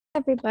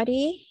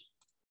Everybody,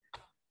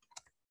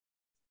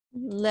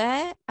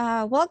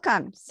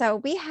 welcome.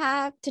 So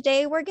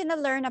today we're going to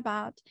learn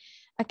about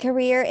a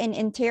career in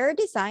interior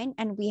design,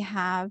 and we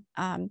have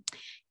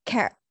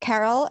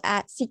Carol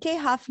at CK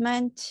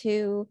Hoffman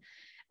to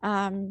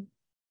tell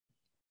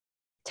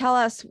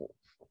us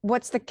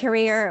what's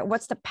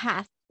the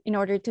path in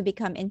order to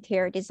become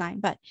interior design.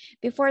 But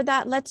before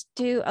that, let's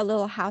do a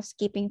little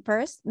housekeeping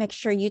first. Make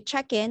sure you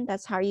check in.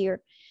 That's how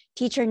your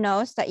teacher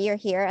knows that you're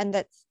here, and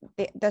that's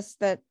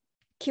the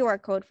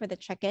QR code for the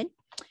check-in.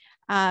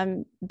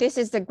 This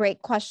is the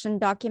great question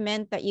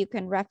document that you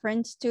can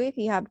reference to if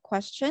you have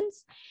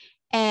questions,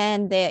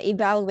 and the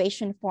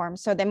evaluation form.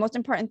 So the most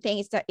important thing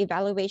is the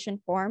evaluation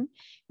form.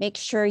 Make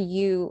sure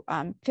you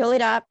fill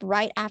it up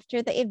right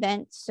after the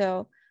event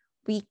so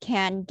we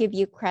can give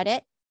you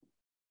credit,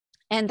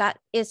 and that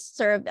is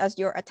served as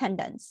your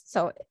attendance.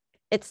 So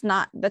it's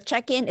not, the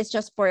check-in is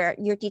just for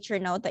your teacher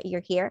know that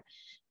you're here,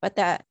 but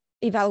the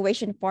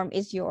evaluation form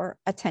is your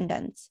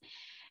attendance.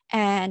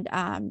 And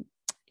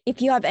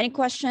if you have any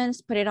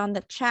questions, put it on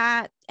the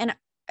chat. And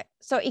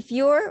so if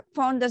your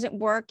phone doesn't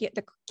work,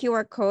 the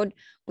QR code,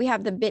 we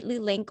have the bit.ly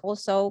link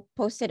also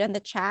posted in the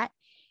chat,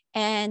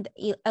 and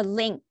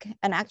an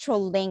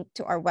actual link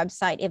to our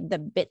website if the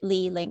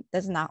bit.ly link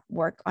does not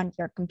work on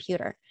your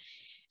computer.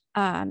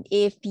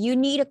 If you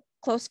need a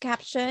closed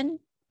caption,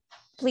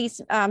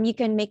 please, you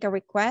can make a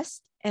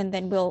request, and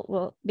then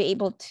we'll be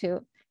able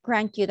to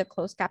grant you the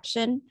closed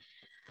caption.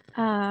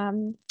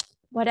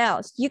 What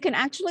else? You can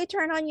actually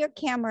turn on your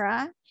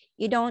camera.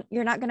 You're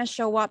not going to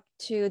show up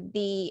to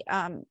the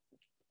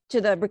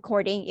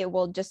recording.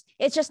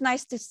 It's just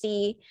nice to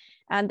see,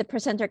 and the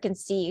presenter can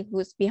see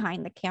who's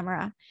behind the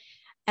camera,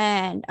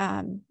 and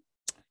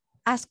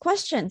ask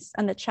questions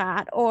on the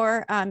chat,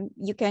 or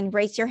you can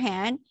raise your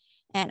hand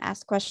and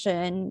ask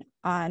question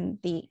on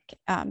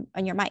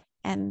your mic,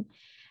 and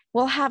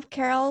we'll have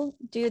Carol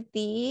do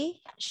the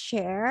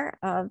share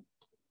of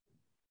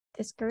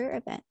this career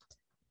event.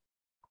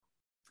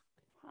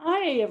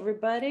 Hi,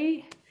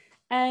 everybody.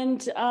 And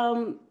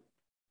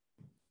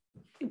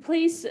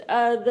please,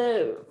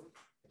 the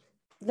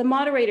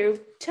moderator,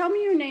 tell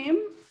me your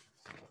name.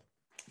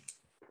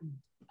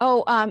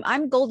 Oh,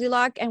 I'm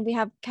Goldilocks, and we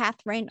have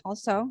Catherine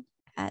also.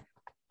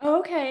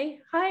 Okay.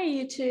 Hi,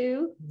 you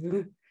two.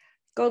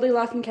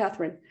 Goldilocks and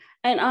Catherine.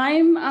 And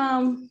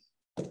I'm,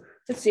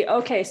 let's see.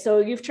 Okay, so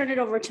you've turned it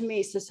over to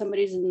me. So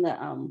somebody's in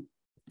the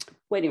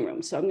waiting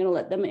room. So I'm going to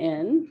let them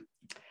in.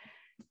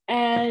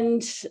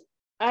 And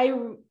I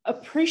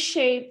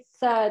appreciate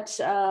that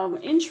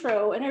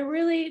intro, and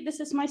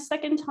this is my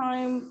second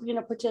time,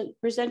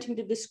 presenting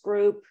to this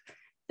group.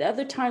 The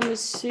other time was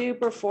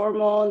super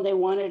formal, and they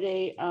wanted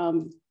a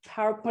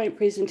PowerPoint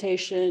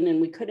presentation, and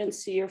we couldn't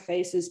see your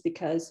faces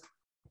because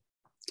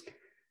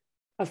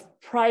of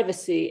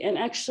privacy. And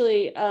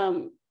actually,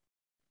 I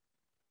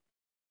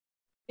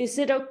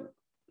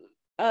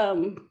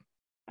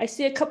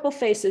see a couple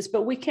faces,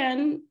 but we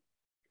can.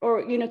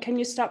 Or, can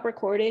you stop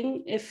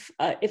recording if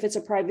it's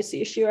a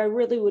privacy issue? I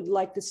really would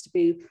like this to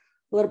be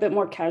a little bit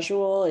more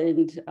casual,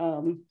 and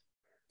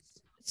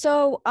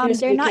so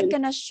they're not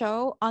going to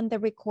show on the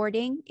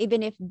recording,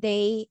 even if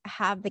they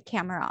have the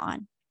camera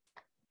on.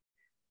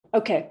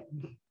 Okay.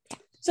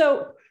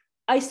 So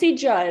I see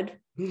Judd,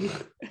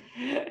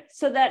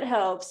 so that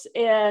helps.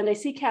 And I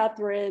see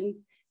Catherine,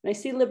 and I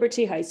see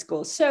Liberty High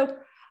School. So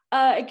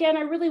again,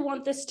 I really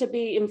want this to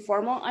be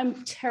informal.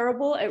 I'm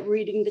terrible at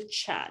reading the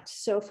chat.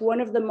 So if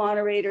one of the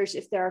moderators,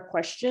 if there are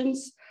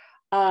questions,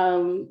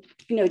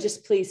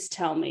 just please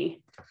tell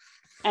me.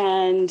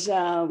 And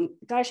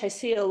gosh, I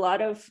see a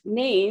lot of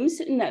names,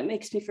 and that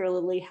makes me feel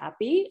really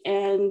happy.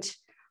 And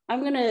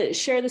I'm going to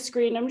share the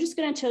screen. I'm just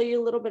going to tell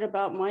you a little bit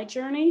about my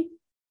journey.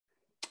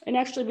 And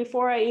actually,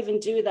 before I even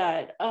do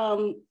that,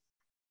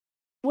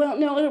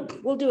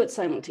 we'll do it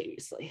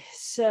simultaneously.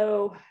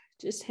 So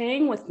just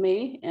hang with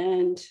me,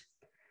 and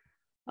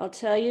I'll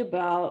tell you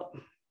about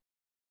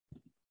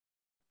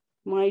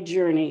my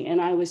journey. And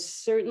I was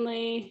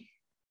certainly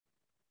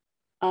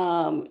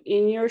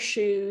in your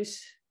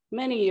shoes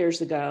many years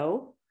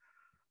ago,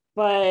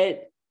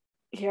 but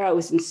here I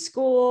was in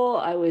school.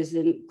 I was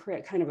in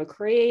kind of a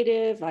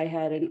creative. I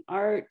had an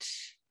art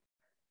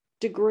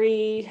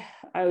degree.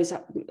 I was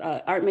an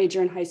art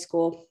major in high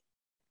school.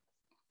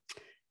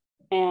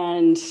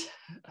 And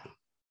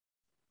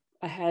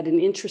I had an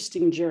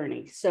interesting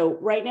journey. So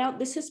right now,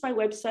 this is my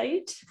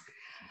website.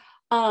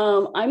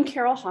 I'm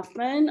Carol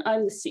Hoffman.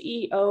 I'm the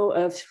CEO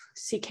of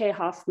CK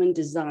Hoffman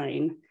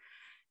Design.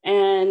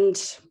 And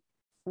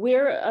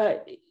we're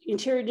an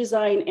interior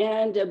design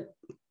and a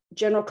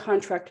general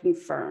contracting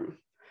firm,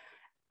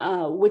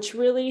 which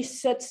really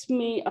sets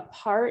me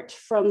apart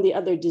from the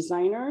other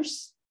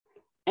designers.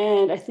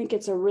 And I think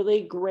it's a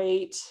really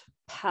great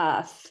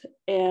path.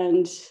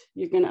 And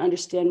you're going to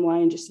understand why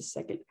in just a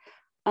second.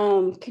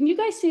 Can you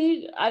guys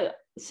see?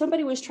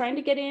 Somebody was trying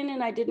to get in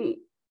and I didn't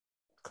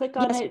click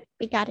on it.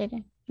 We got it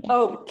in. Yeah.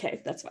 Oh,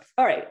 okay, that's fine.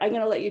 All right, I'm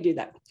going to let you do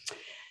that.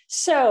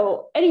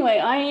 So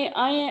anyway,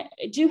 I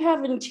do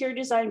have an interior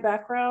design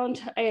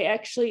background. I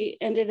actually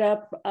ended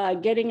up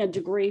getting a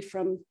degree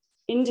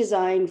in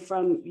design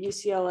from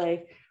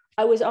UCLA.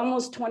 I was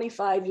almost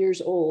 25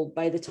 years old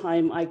by the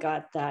time I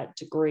got that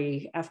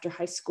degree. After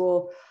high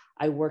school,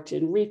 I worked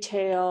in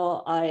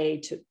retail.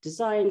 I took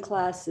design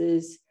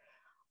classes.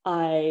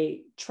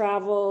 I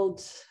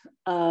traveled.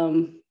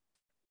 And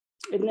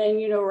then,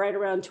 you know, right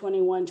around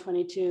 21,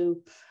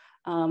 22,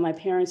 my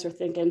parents are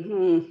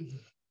thinking,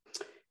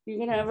 you're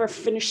going to ever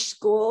finish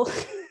school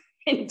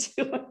and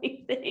do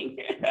anything?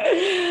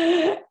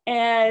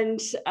 And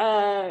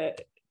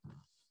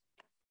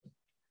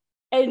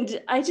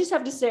I just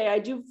have to say, I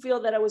do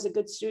feel that I was a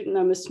good student.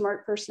 I'm a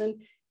smart person.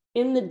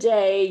 In the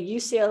day,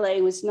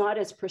 UCLA was not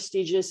as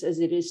prestigious as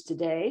it is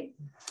today.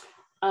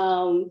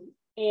 And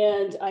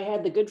I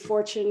had the good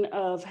fortune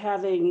of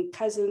having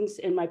cousins,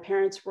 and my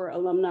parents were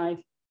alumni.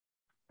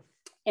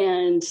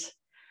 And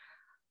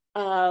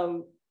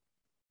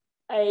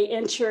I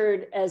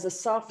entered as a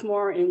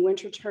sophomore in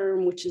winter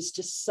term, which is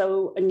just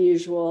so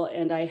unusual.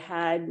 And I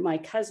had my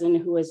cousin,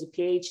 who was a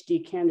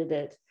PhD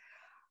candidate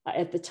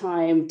at the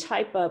time,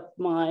 type up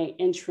my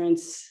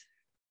entrance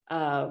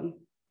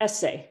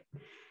essay.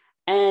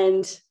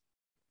 And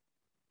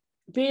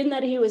being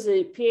that he was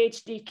a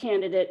PhD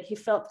candidate, he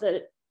felt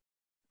that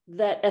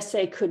that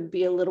essay could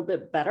be a little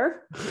bit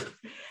better.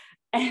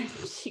 And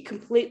he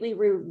completely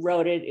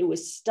rewrote it. It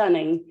was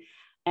stunning.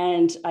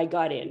 And I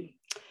got in.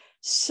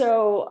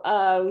 So,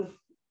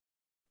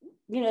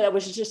 you know, that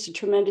was just a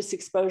tremendous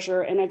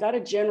exposure. And I got a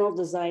general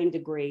design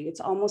degree. It's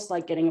almost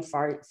like getting a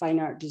fine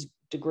art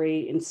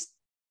degree.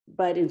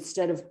 But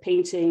instead of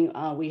painting,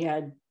 we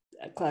had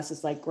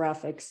classes like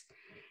graphics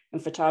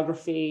and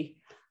photography,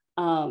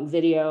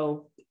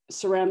 video,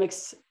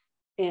 ceramics,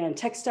 and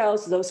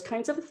textiles, those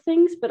kinds of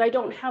things. But I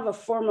don't have a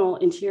formal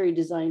interior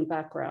design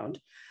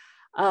background.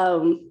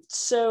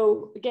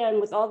 So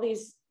again, with all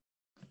these,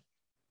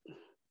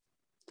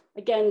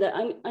 again,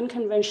 the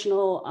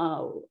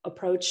unconventional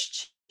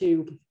approach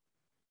to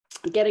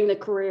getting the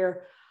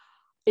career,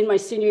 in my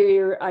senior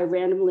year, I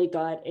randomly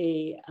got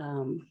a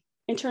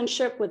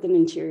internship with an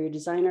interior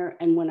designer.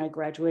 And when I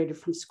graduated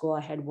from school,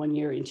 I had 1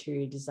 year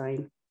interior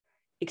design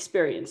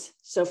experience.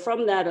 So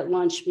from that, it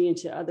launched me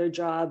into other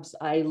jobs.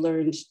 I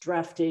learned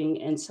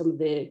drafting and some of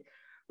the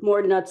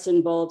more nuts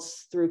and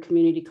bolts through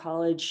community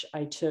college.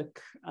 I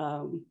took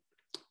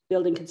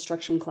building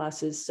construction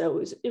classes.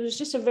 So it was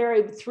just a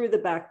very through the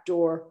back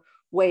door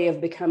way of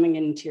becoming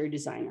an interior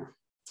designer.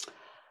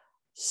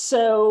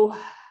 So,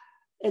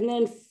 and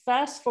then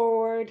fast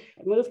forward,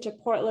 I moved to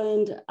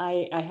Portland.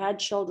 I had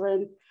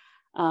children.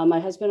 My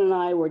husband and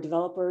I were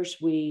developers.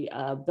 We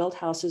built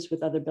houses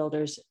with other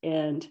builders,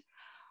 and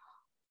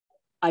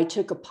I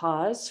took a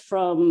pause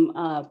from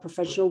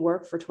professional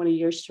work for 20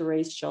 years to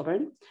raise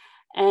children.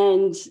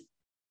 And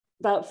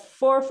about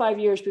 4 or 5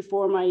 years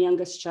before my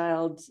youngest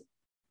child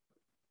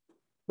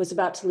was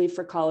about to leave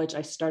for college,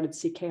 I started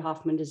CK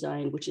Hoffman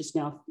Design, which is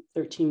now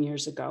 13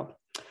 years ago.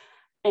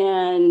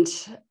 And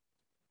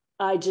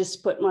I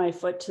just put my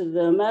foot to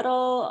the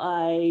metal.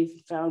 I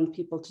found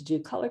people to do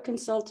color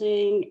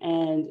consulting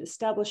and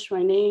established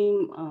my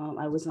name.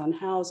 I was on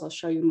House. I'll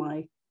show you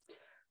my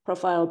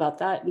profile about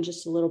that in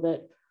just a little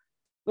bit.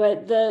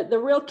 But the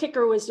real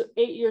kicker was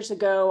 8 years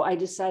ago, I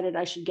decided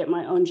I should get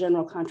my own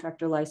general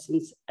contractor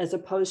license as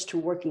opposed to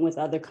working with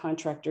other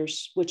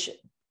contractors, which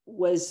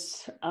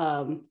was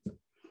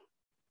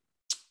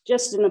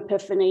just an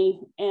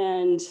epiphany,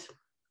 and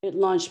it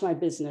launched my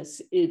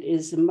business. It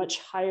is a much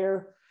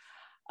higher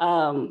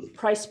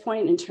price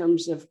point in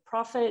terms of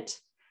profit.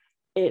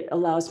 It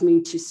allows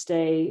me to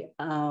stay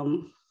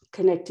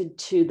connected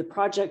to the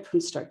project from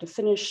start to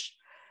finish.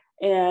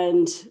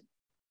 And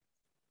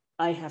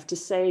I have to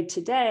say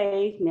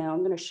today, now I'm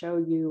going to show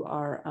you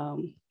our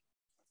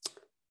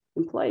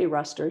employee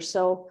roster.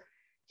 So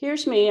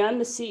here's me, I'm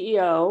the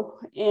CEO,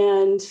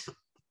 and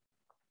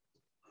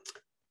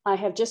I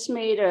have just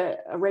made an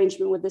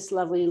arrangement with this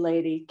lovely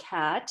lady,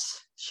 Kat.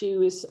 She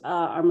was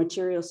our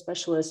material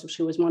specialist.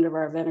 She was one of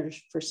our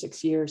vendors for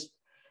 6 years.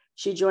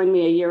 She joined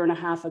me 1.5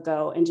 years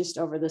ago, and just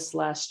over this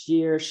last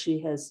year,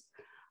 she has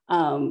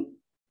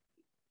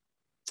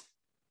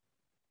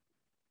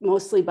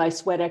mostly by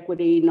sweat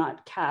equity,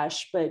 not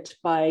cash, but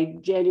by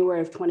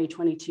January of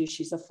 2022,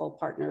 she's a full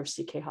partner of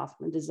CK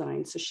Hoffman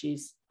Design. So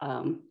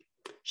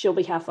she'll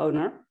be half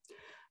owner.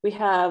 We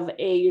have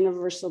a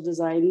universal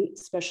design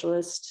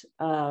specialist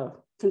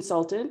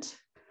consultant,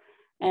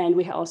 and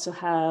we also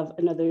have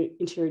another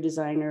interior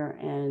designer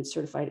and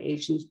certified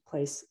agent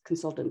place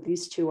consultant.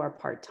 These two are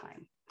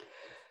part-time.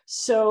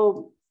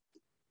 So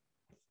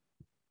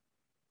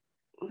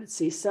let's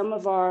see, some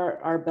of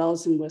our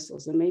bells and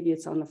whistles, and maybe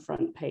it's on the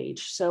front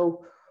page.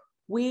 So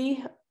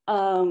we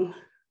have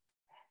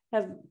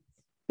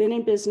been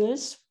in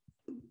business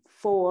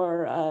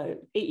for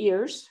 8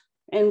 years.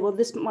 And well,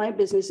 my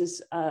business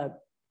is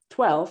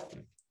 12.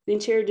 The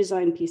interior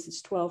design piece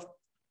is 12,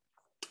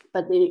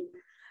 but the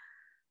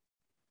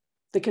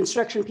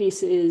construction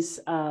piece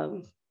is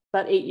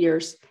about 8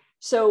 years.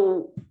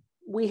 So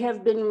we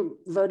have been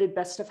voted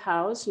best of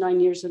house 9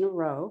 years in a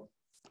row.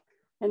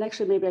 And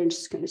actually, maybe I'm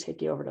just going to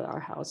take you over to our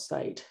house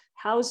site.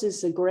 House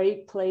is a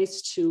great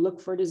place to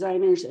look for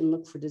designers and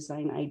look for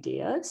design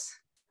ideas.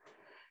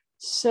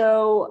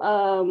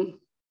 So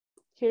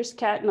here's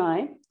Kat and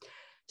I.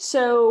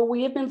 So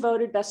we have been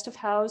voted best of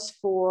house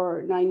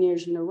for 9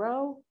 years in a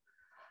row.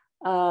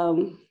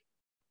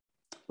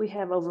 We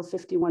have over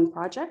 51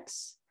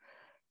 projects,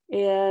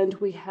 and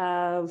we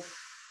have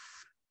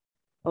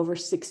over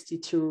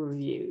 62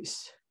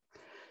 reviews.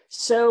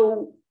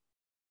 So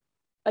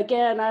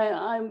again,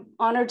 I'm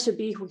honored to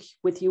be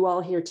with you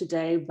all here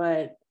today,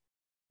 but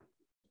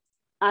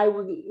I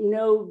would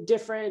no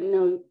different,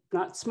 no,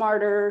 not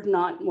smarter,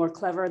 not more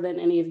clever than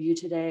any of you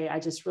today. I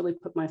just really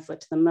put my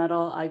foot to the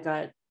metal. I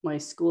got my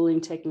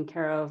schooling taken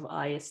care of.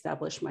 I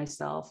established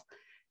myself.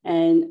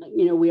 And,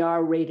 you know, we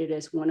are rated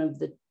as one of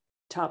the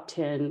top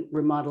 10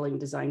 remodeling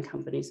design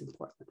companies in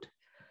Portland.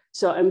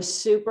 So I'm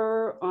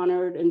super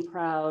honored and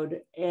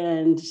proud.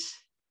 And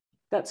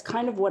that's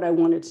kind of what I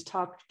wanted to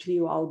talk to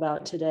you all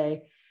about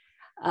today.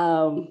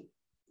 You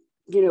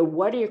know,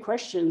 what are your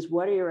questions?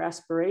 What are your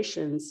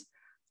aspirations?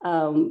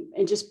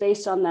 And just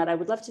based on that, I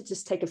would love to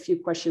just take a few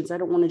questions. I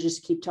don't want to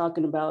just keep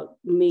talking about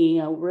me.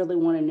 I really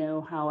want to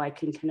know how I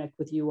can connect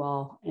with you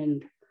all.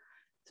 And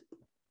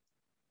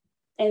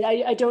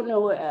I don't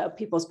know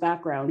people's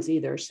backgrounds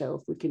either. So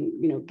if we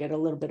can, you know, get a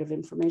little bit of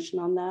information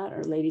on that,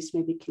 or ladies,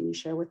 maybe can you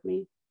share with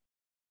me?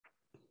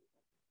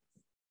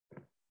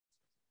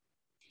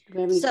 Do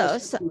we have any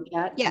questions in the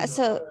chat? Yeah,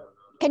 so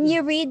can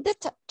you read the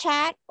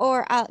chat,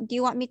 or do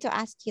you want me to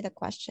ask you the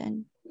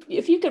question?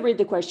 If you could read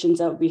the questions,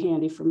 that would be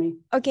handy for me.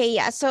 Okay,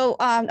 yeah. So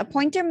a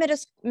Pointer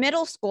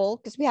middle school,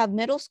 because we have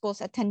middle schools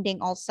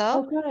attending also.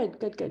 Oh,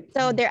 good.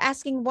 So they're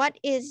asking, what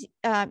is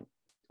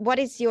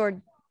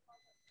your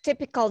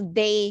typical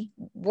day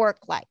work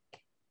like?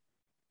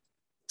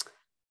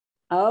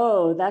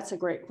 Oh, that's a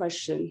great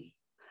question.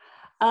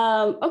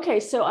 Okay,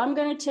 so I'm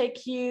going to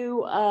take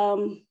you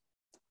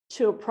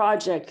to a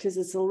project because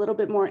it's a little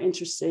bit more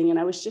interesting. And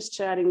I was just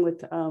chatting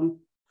with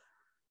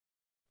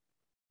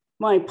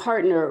my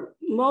partner.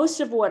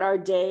 Most of what our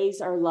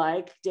days are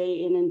like,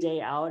 day in and day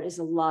out, is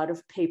a lot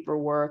of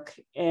paperwork,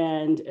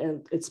 and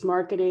it's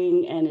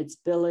marketing, and it's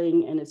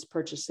billing, and it's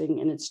purchasing,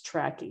 and it's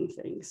tracking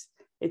things.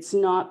 It's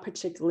not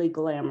particularly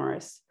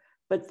glamorous,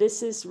 but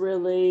this is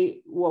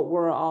really what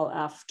we're all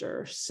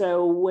after.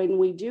 So when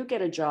we do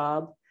get a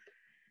job,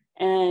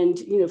 and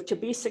you know, to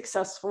be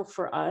successful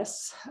for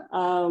us,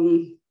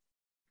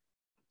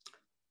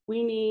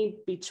 we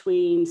need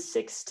between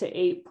 6 to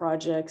 8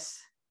 projects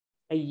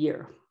a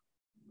year.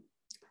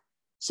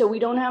 So we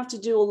don't have to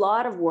do a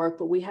lot of work,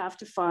 but we have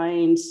to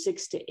find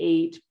 6 to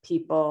 8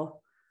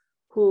 people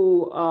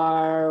who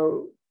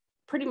are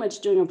pretty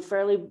much doing a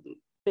fairly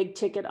big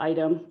ticket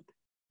item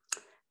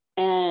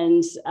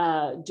and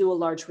do a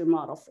large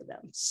remodel for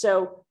them.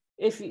 So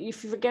if you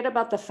forget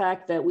about the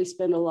fact that we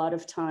spend a lot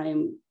of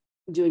time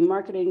doing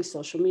marketing,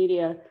 social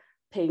media,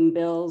 paying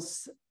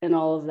bills, and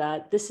all of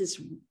that, this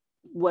is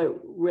what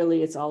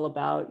really it's all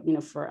about, you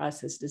know, for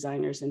us as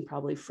designers, and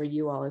probably for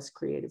you all as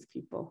creative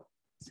people.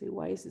 See,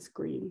 why is this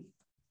green?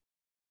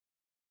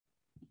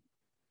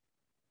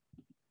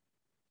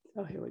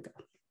 Oh, here we go.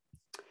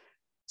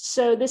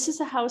 So this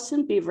is a house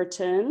in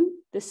Beaverton.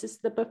 This is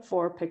the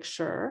before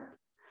picture.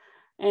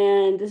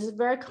 And this is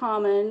very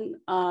common.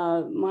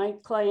 My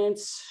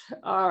clients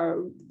are,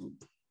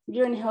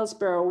 you're in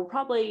Hillsborough, we're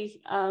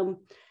probably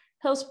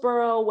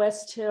Hillsborough,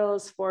 West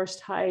Hills,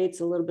 Forest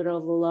Heights, a little bit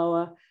of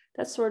Aloha.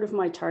 That's sort of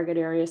my target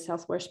area,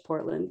 Southwest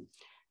Portland.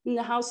 And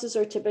the houses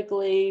are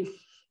typically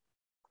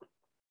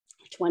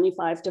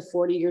 25 to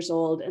 40 years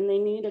old, and they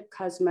need a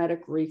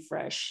cosmetic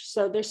refresh.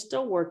 So they're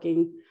still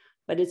working,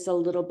 but it's a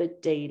little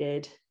bit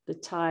dated. The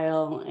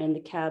tile and the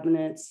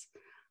cabinets,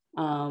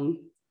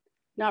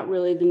 not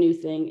really the new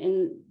thing.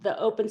 And the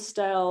open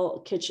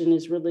style kitchen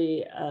is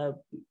really,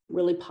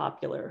 really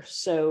popular.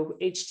 So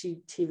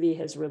HGTV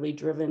has really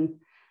driven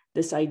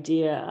this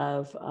idea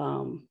of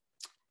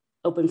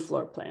open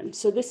floor plan.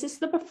 So this is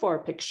the before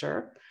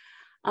picture.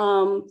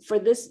 For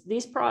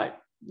this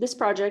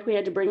project, we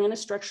had to bring in a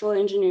structural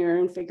engineer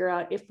and figure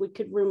out if we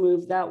could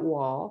remove that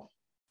wall.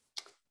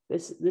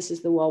 This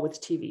is the wall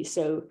with TV.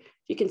 So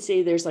you can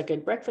see there's like a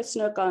breakfast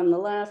nook on the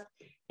left,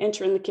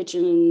 enter in the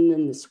kitchen, and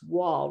then this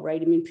wall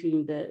right in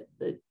between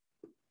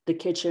the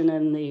kitchen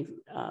and the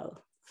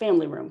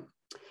family room.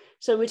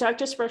 So we talked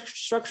to a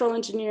structural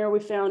engineer. We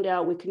found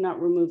out we could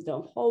not remove the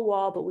whole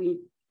wall, but we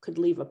could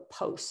leave a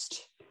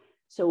post.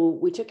 So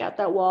we took out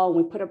that wall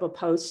and we put up a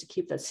post to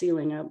keep that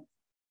ceiling up.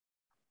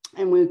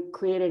 And we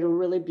created a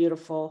really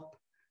beautiful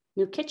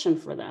new kitchen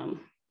for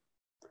them.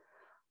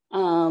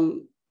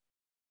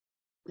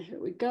 Here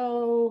we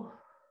go.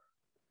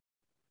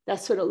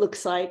 That's what it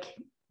looks like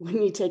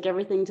when you take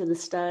everything to the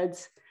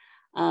studs.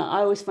 I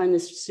always find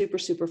this super,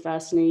 super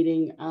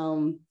fascinating.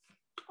 All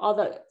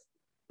the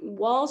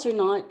walls are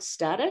not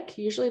static.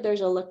 Usually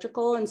there's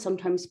electrical and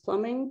sometimes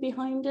plumbing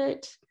behind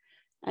it.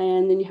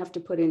 And then you have to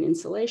put in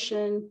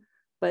insulation.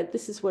 But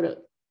this is what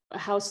a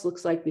house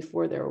looks like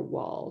before there are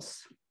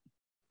walls.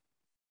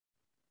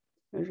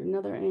 There's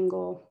another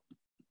angle.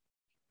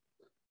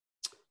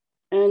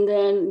 And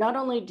then not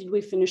only did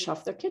we finish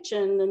off their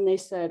kitchen, then they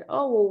said,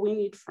 oh, well, we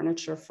need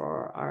furniture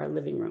for our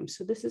living room.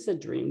 So this is a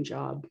dream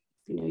job.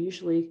 You know,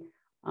 usually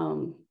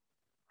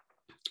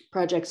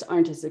projects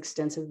aren't as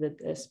extensive as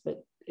this,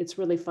 but it's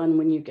really fun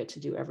when you get to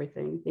do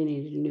everything. They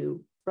needed a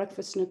new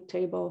breakfast nook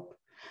table.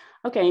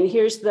 Okay, and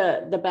here's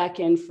the back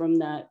end from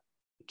that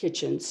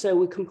kitchen. So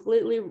we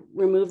completely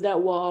removed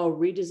that wall,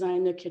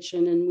 redesigned their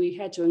kitchen, and we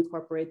had to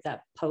incorporate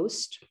that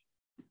post.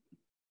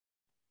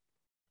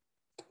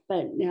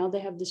 But now they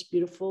have this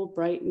beautiful,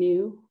 bright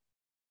new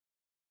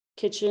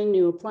kitchen,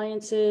 new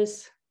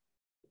appliances,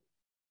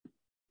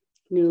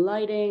 new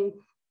lighting.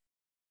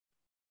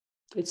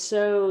 It's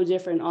so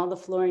different. All the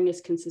flooring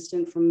is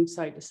consistent from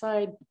side to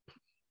side.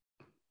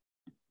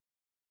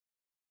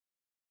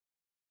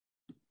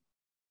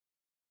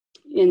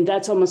 And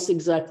that's almost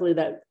exactly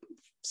that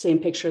same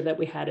picture that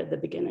we had at the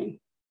beginning.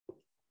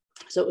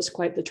 So it was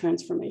quite the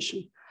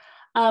transformation.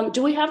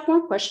 Do we have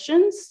more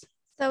questions?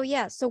 So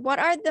yeah, so what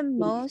are the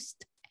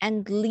most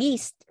and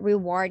least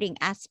rewarding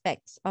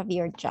aspects of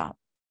your job?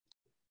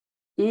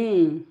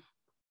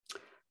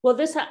 Well,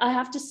 this, I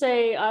have to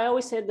say, I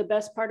always say the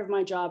best part of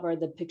my job are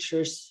the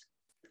pictures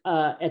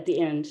at the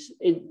end.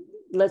 It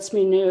lets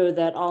me know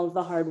that all of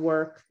the hard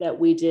work that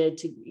we did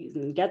to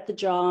even get the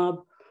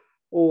job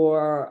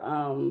or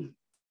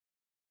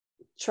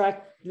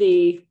track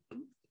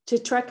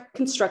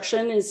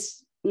construction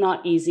is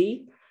not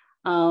easy.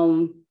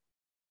 You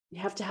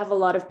have to have a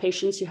lot of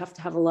patience. You have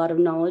to have a lot of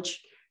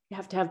knowledge. You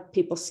have to have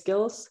people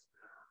skills.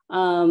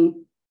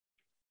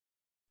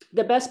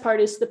 The best part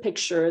is the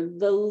picture.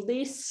 The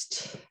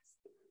least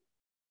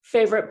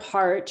favorite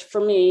part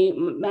for me,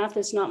 math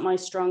is not my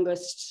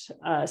strongest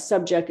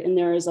subject, and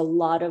there is a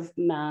lot of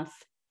math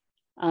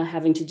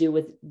having to do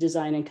with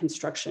design and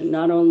construction,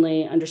 not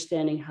only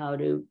understanding how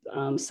to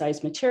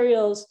size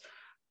materials,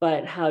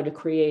 but how to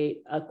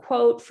create a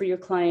quote for your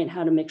client,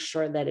 how to make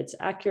sure that it's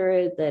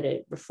accurate, that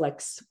it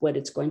reflects what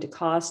it's going to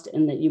cost,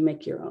 and that you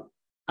make your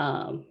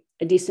own,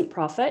 a decent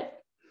profit.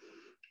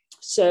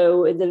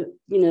 So in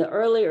the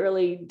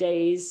early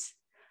days,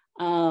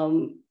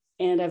 and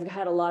I've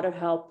had a lot of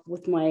help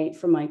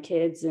from my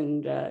kids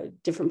and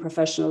different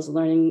professionals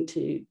learning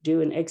to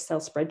do an Excel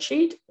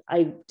spreadsheet.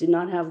 I did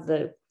not have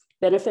the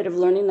benefit of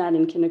learning that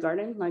in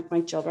kindergarten, like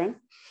my children.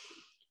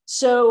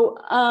 So,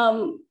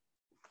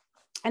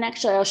 and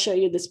actually I'll show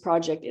you this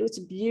project. It was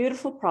a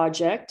beautiful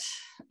project.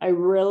 I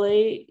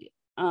really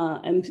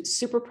am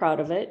super proud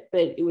of it,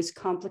 but it was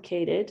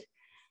complicated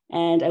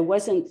and I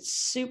wasn't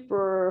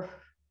super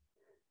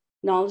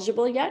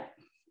knowledgeable yet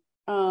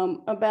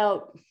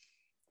about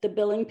the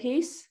billing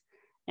piece.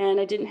 And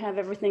I didn't have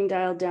everything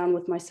dialed down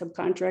with my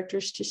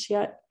subcontractors just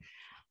yet.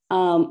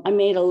 I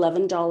made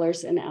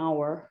 $11 an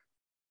hour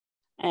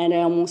and I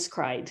almost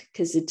cried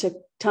because it took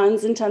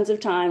tons and tons of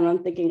time.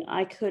 I'm thinking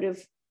I could have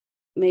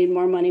made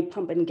more money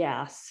pumping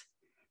gas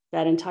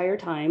that entire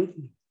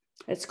time.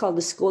 It's called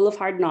the School of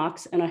Hard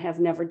Knocks. And I have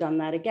never done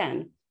that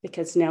again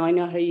because now I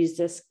know how to use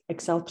this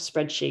Excel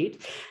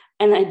spreadsheet.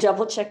 And I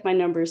double check my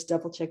numbers,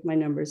 double check my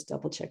numbers,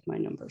 double check my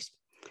numbers.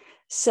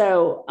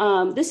 So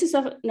this is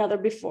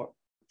another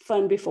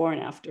fun before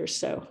and after.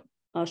 So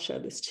I'll show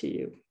this to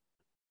you.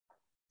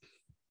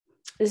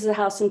 This is a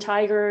house in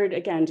Tigard.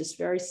 Again, just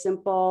very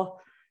simple,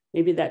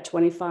 maybe that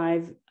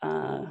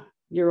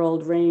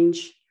 25-year-old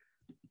range.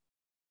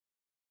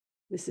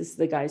 This is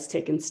the guys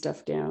taking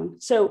stuff down.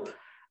 So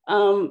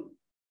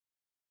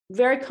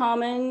very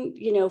common,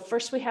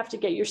 first we have to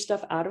get your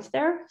stuff out of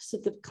there. So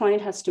the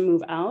client has to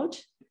move out.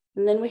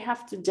 And then we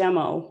have to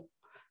demo.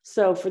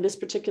 So for this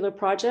particular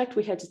project,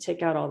 we had to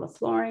take out all the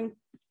flooring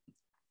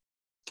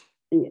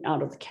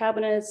out of the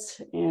cabinets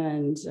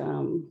and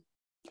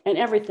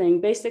everything.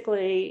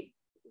 Basically,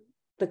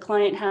 the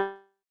client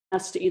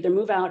has to either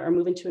move out or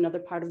move into another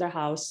part of their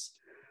house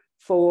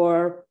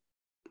for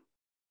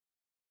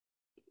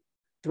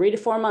 3 to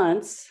 4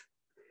 months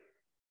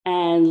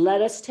and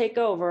let us take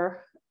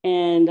over.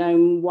 And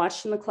I'm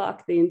watching the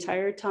clock the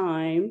entire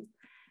time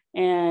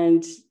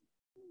and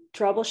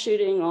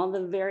troubleshooting all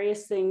the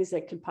various things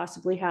that could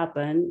possibly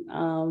happen.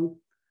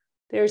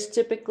 There's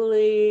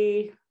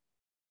typically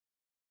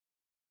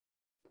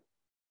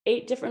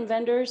 8 different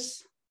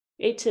vendors,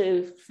 8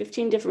 to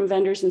 15 different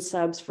vendors and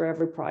subs for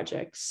every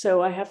project.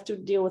 So I have to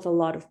deal with a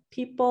lot of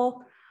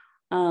people.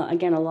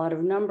 Again, a lot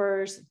of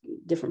numbers,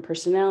 different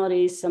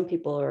personalities. Some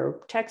people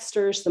are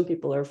texters, some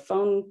people are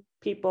phone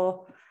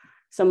people,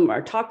 some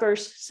are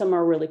talkers, some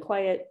are really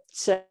quiet.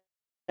 So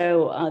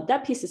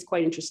that piece is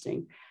quite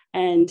interesting.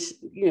 And,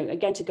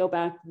 again, to go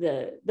back,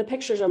 the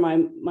pictures are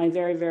my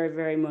very, very,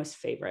 very most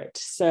favorite.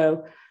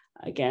 So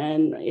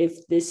again,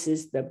 if this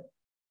is the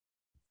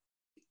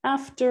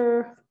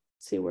after,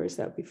 let's see, where's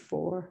that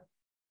before?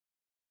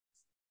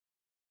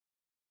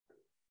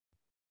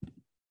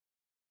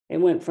 It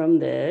went from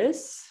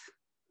this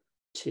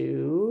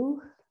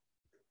to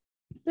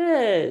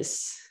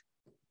this.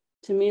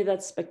 To me,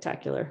 that's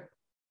spectacular.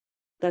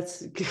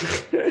 That's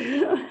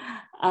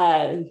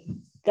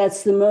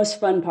that's the most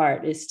fun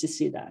part, is to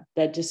see that.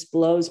 That just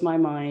blows my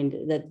mind,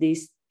 that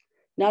these,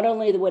 not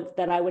only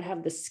that I would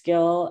have the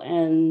skill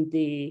and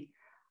the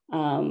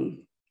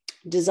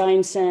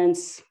design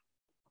sense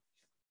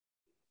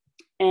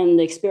and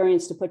the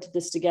experience to put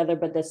this together,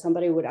 but that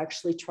somebody would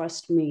actually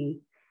trust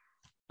me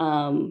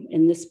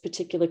in this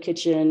particular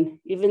kitchen.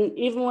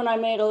 Even when I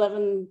made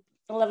 $11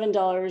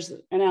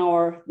 an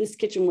hour, this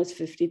kitchen was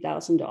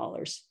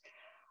 $50,000.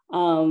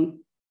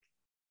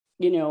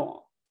 You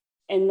know,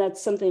 and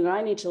that's something that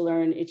I need to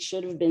learn. It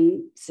should have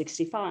been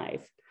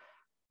 65.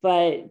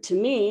 But to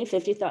me,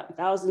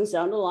 50,000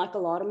 sounded like a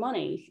lot of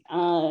money,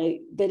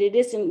 but it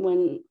isn't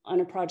when on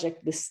a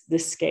project this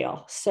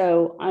scale.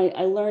 So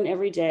I learn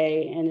every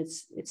day, and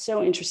it's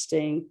so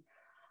interesting.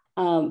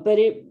 But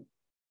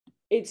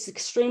it's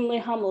extremely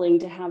humbling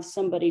to have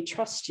somebody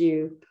trust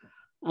you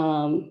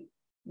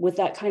with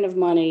that kind of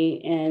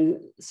money and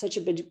such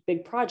a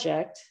big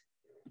project.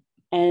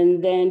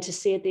 And then to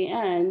see at the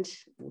end,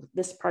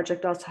 this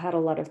project also had a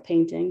lot of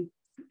painting.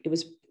 It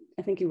was,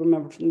 I think you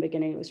remember from the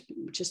beginning, it was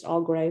just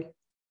all gray.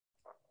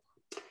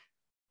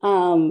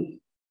 That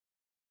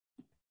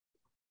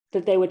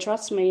they would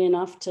trust me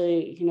enough to,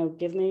 you know,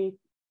 give me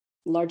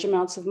large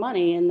amounts of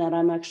money, and that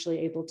I'm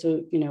actually able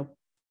to, you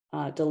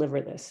know, deliver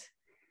this.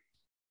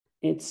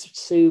 It's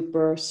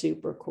super,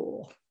 super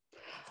cool.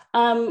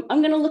 I'm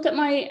going to look at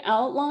my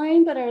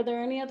outline, but are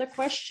there any other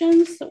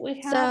questions that we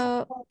have?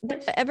 So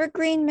the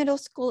Evergreen Middle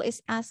School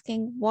is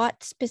asking,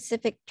 what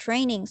specific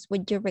trainings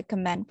would you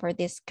recommend for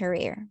this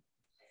career?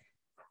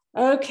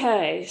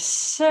 Okay,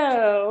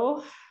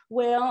 so,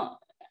 well,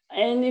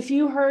 and if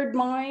you heard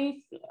my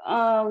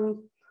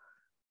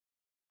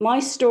my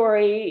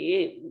story,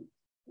 it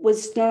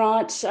was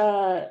not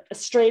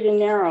straight and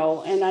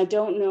narrow, and I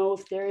don't know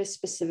if there is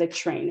specific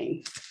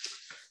training.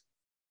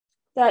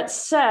 That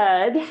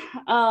said,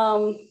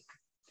 I'm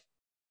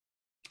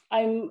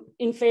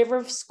in favor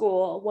of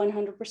school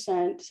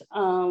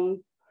 100%.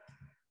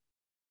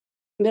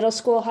 Middle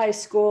school, high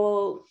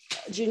school,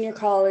 junior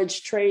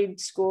college, trade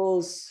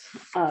schools,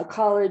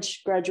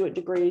 college, graduate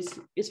degrees,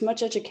 as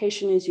much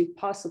education as you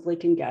possibly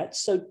can get.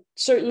 So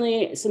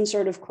certainly some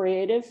sort of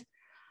creative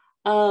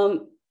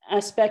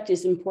aspect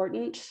is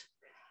important.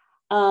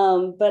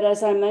 But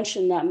as I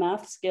mentioned, that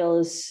math skill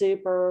is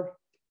super,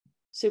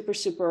 super,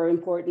 super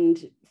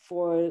important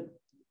for,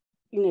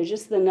 you know,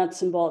 just the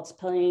nuts and bolts,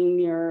 paying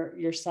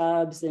your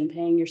subs and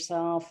paying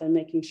yourself and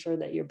making sure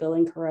that you're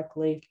billing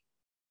correctly.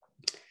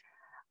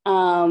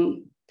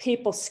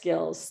 People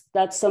skills,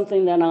 that's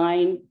something that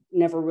I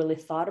never really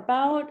thought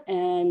about,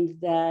 and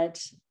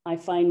that I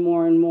find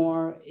more and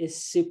more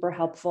is super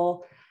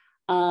helpful.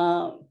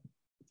 The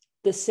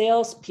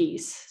sales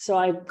piece. So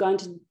I've gone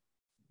to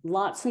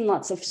lots and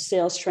lots of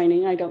sales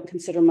training. I don't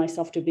consider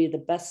myself to be the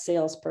best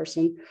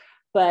salesperson,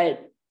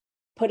 but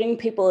putting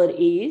people at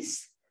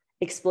ease,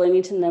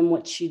 explaining to them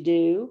what you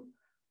do,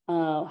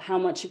 how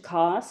much it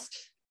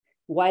costs,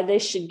 why they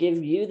should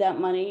give you that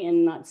money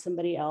and not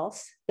somebody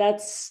else.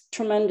 That's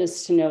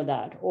tremendous to know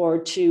that, or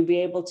to be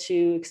able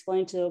to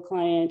explain to a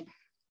client,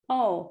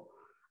 oh,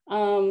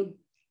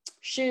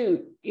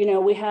 shoot, you know,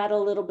 we had a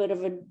little bit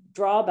of a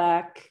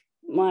drawback.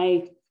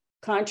 My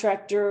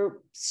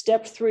contractor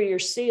stepped through your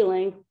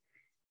ceiling,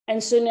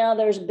 and so now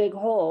there's a big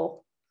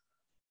hole.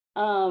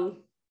 We're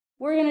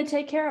going to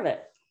take care of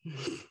it.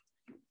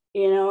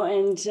 You know,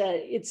 and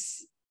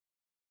it's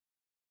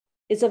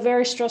a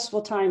very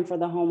stressful time for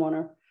the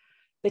homeowner,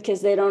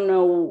 because they don't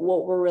know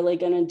what we're really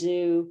going to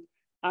do.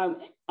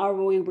 Are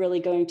we really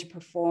going to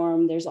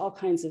perform? There's all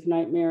kinds of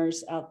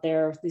nightmares out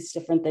there, these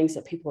different things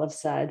that people have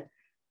said.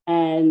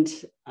 And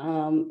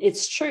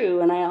it's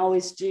true. And I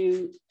always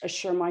do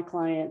assure my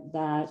client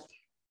that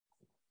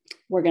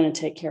we're going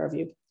to take care of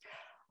you.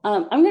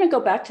 I'm going to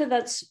go back to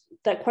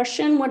that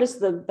question. What is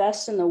the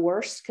best and the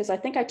worst? Because I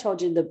think I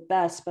told you the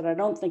best, but I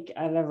don't think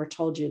I've ever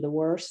told you the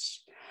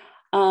worst.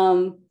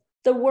 The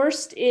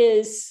worst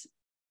is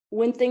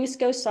when things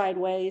go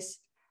sideways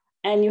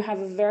and you have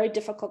a very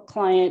difficult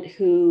client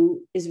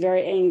who is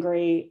very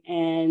angry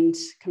and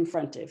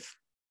confrontive.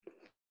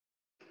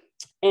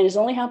 And it's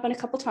only happened a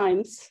couple of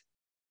times.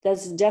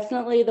 That's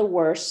definitely the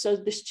worst. So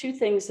there's two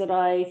things that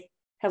I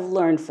have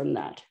learned from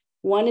that.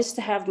 One is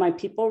to have my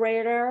people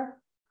radar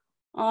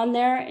on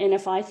there. And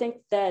if I think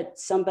that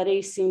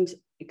somebody seems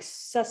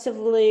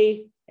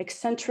excessively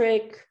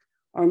eccentric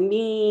or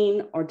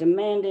mean or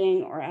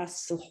demanding or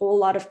asks a whole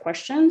lot of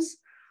questions,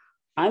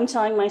 I'm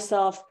telling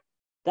myself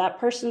that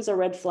person's a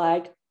red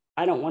flag.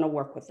 I don't want to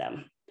work with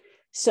them.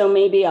 So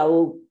maybe I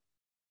will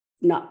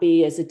not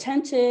be as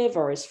attentive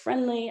or as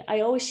friendly.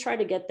 I always try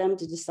to get them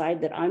to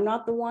decide that I'm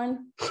not the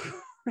one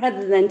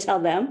rather than tell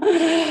them.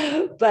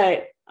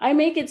 But I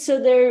make it so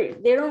they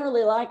don't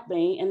really like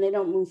me and they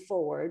don't move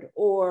forward.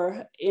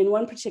 Or in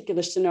one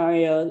particular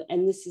scenario,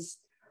 and this is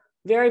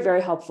very,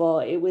 very helpful,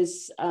 it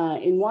was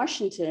in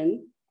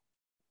Washington.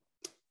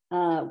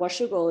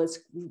 Washougal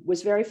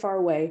was very far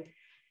away.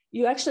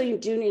 You actually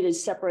do need a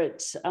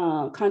separate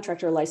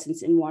contractor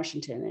license in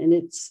Washington, and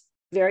it's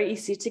very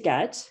easy to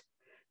get.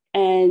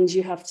 and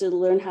you have to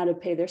learn how to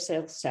pay their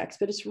sales tax,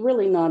 but it's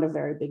really not a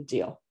very big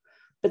deal.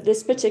 But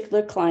this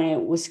particular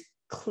client was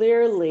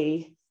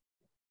clearly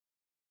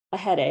a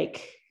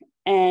headache.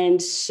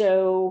 And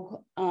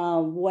so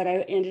what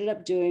I ended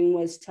up doing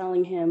was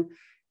telling him,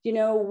 you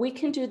know, we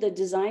can do the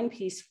design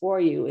piece for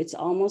you. It's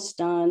almost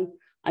done.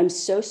 I'm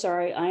so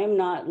sorry. I am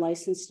not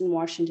licensed in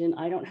Washington.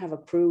 I don't have a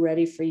crew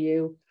ready for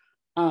you.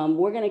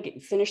 We're going to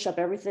finish up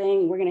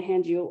everything. We're going to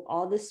hand you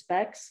all the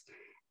specs,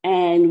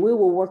 and we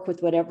will work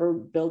with whatever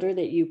builder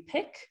that you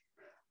pick,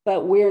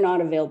 but we're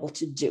not available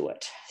to do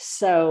it.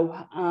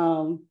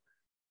 So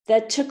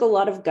that took a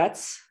lot of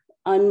guts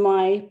on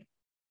my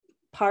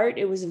part.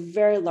 It was a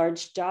very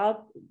large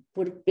job,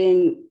 would have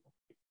been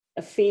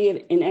a fee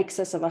in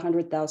excess of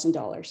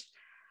 $100,000.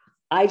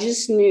 I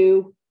just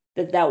knew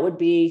that that would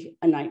be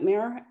a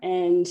nightmare,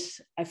 and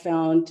I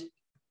found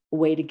a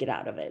way to get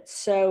out of it.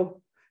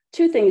 So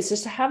two things,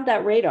 just to have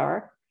that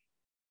radar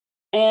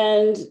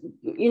and,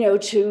 you know,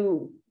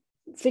 to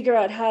figure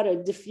out how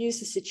to diffuse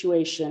the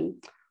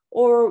situation,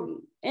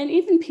 and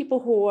even people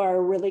who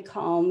are really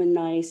calm and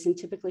nice and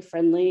typically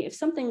friendly, if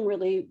something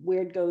really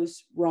weird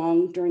goes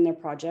wrong during their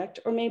project,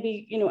 or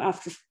maybe, you know,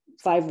 after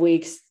 5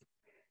 weeks,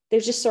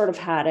 they've just sort of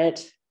had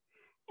it,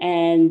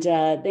 and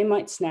they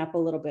might snap a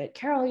little bit.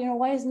 Carol, you know,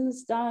 why isn't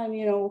this done?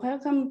 You know, how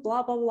come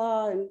blah, blah,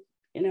 blah. And,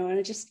 you know, and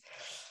I just,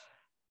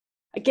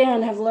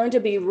 again, have learned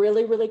to be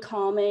really, really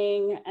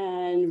calming,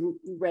 and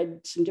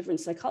read some different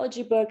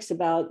psychology books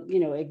about, you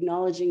know,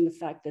 acknowledging the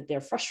fact that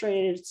they're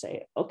frustrated.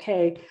 Say,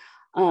 okay,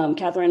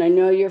 Catherine, I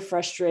know you're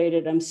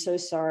frustrated. I'm so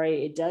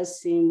sorry. It does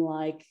seem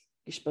like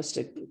you're supposed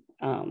to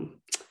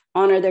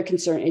honor their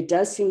concern. It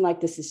does seem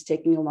like this is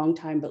taking a long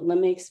time, but let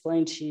me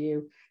explain to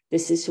you,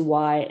 this is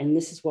why, and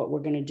this is what we're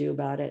going to do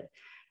about it.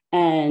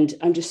 And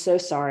I'm just so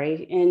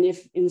sorry. And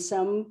if in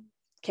some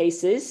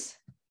cases,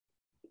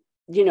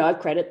 you know, I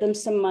credit them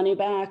some money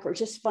back, or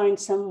just find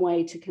some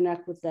way to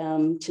connect with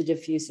them to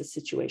diffuse the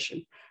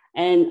situation.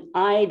 And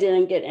I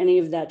didn't get any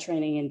of that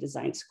training in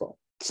design school.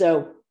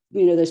 So,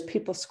 you know, those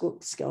people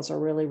skills are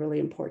really, really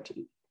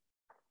important.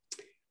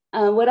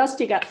 What else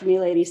do you got for me,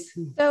 ladies?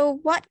 So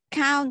what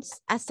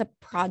counts as a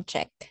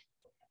project?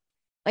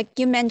 Like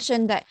you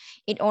mentioned that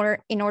in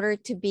order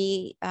to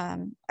be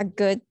a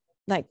good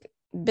like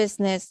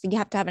business, you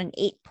have to have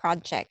 8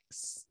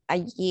 projects a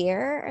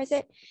year, is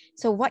it?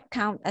 So what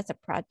counts as a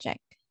project?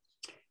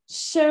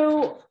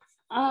 So,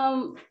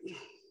 and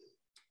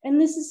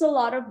this is a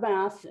lot of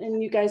math,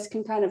 and you guys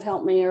can kind of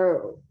help me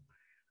or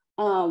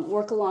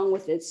work along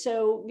with it.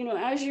 So, you know,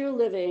 as you're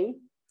living,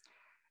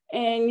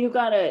 and you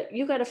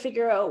gotta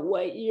figure out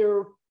what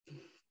your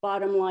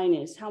bottom line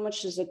is. How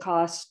much does it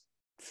cost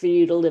for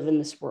you to live in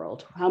this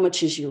world? How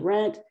much is your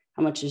rent?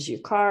 How much is your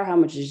car? How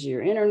much is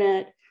your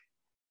internet,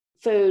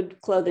 food,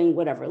 clothing,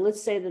 whatever?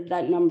 Let's say that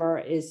that number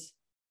is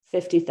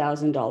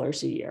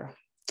 $50,000 a year.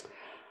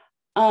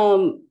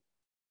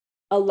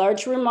 A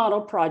large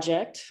remodel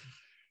project,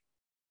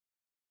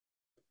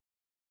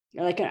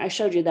 like I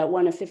showed you, that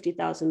one of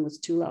 50,000 was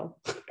too low.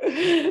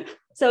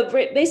 So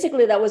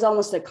basically that was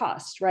almost a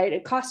cost, right?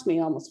 It cost me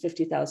almost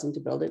 50,000 to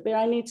build it, but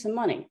I need some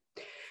money.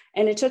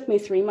 And it took me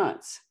 3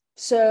 months.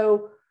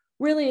 So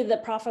really the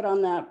profit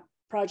on that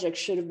project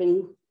should have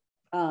been,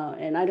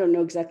 and I don't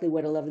know exactly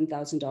what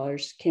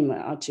 $11,000 came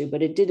out to,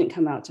 but it didn't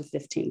come out to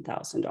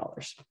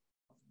 $15,000.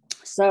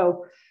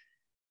 So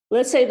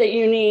let's say that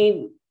you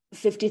need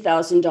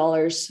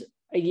 $50,000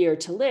 a year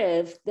to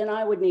live, then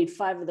I would need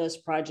 5 of those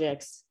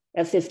projects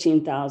at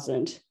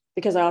 15,000,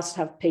 because I also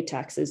have to pay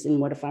taxes,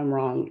 and what if I'm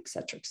wrong, et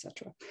cetera, et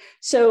cetera.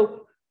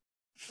 So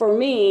for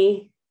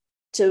me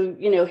to,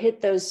 you know,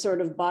 hit those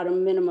sort of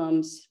bottom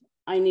minimums,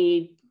 I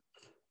need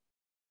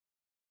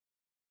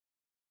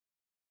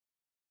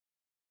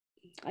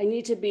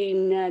to be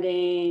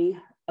netting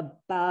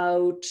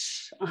about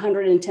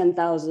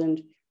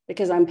 110,000,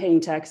 because I'm paying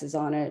taxes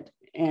on it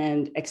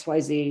and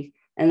XYZ,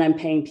 and I'm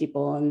paying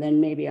people, and then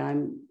maybe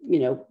I'm, you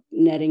know,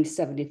 netting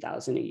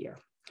 70,000 a year.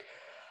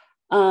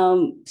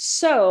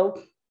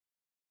 So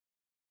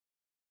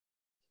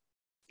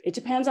it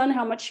depends on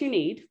how much you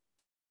need,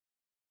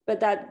 but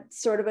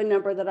that's sort of a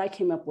number that I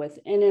came up with.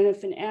 And then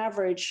if an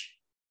average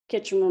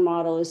kitchen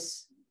remodel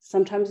is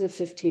sometimes at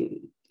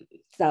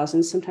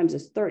 15,000, sometimes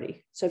it's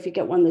 30. So if you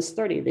get one that's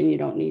 30, then you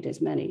don't need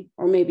as many,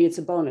 or maybe it's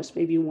a bonus.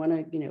 Maybe you want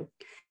to, you know,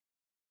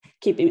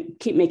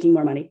 keep making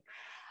more money.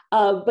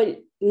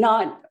 But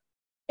not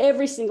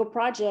every single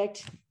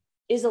project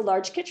is a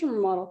large kitchen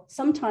remodel.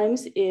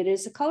 Sometimes it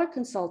is a color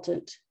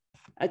consultant,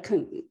 a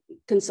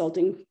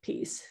consulting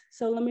piece.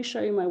 So let me show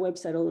you my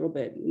website a little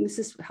bit. And this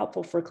is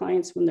helpful for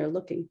clients when they're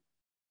looking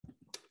at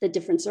the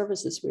different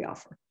services we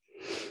offer.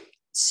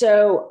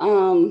 So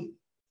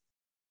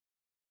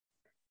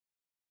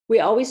we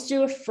always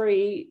do a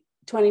free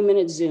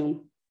 20-minute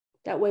Zoom.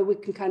 That way we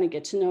can kind of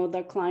get to know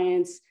the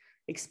clients,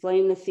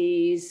 explain the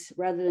fees,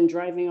 rather than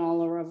driving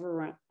all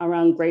over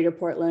around Greater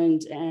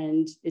Portland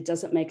and it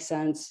doesn't make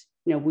sense.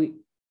 You know,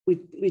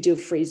 we do a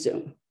free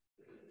Zoom.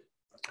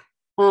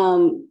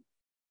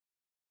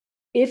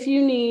 If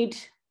you need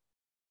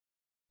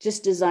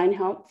just design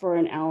help for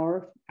an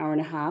hour, hour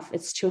and a half,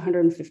 it's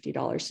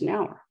 $250 an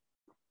hour,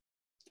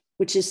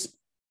 which is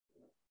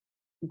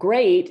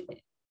great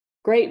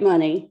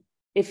money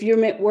if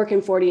you're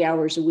working 40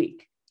 hours a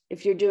week.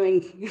 If you're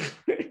doing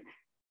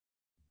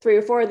 3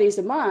 or 4 of these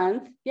a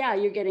month, yeah,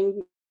 you're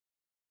getting,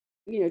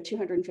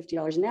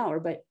 $250 an hour,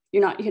 but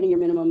you're not hitting your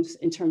minimums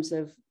in terms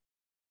of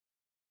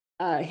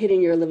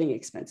hitting your living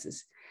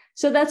expenses.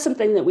 So that's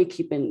something that we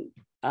keep in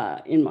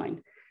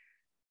mind.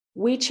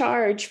 We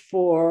charge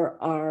for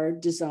our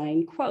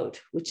design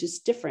quote, which is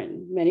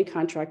different. Many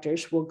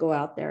contractors will go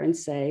out there and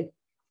say,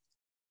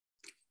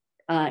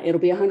 it'll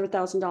be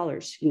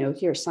 $100,000,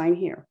 here, sign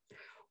here.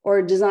 Or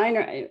a designer,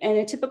 and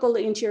a typical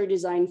interior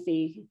design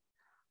fee,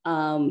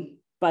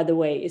 by the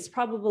way, is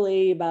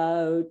probably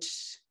about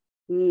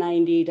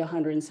 $90 to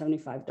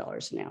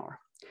 $175 an hour.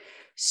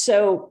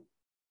 So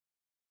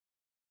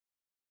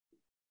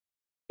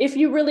if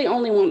you really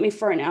only want me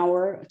for an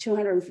hour,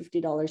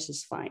 $250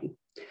 is fine.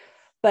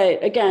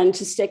 But again,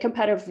 to stay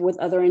competitive with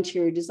other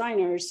interior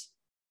designers,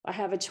 I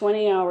have a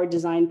 20-hour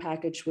design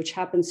package, which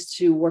happens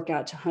to work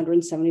out to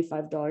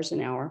 $175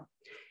 an hour.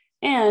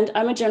 And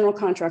I'm a general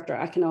contractor.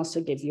 I can also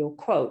give you a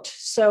quote.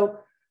 So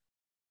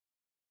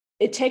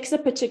it takes a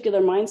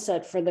particular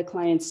mindset for the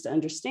clients to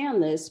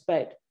understand this,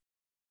 but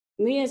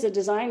me as a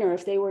designer,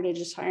 if they were to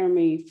just hire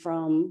me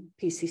from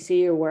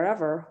PCC or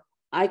wherever,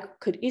 I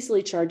could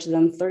easily charge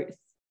them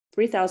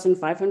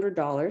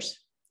 $3,500.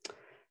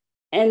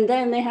 And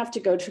then they have to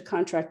go to a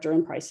contractor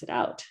and price it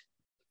out.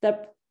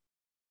 That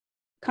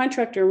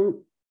contractor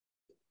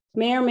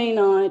may or may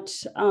not.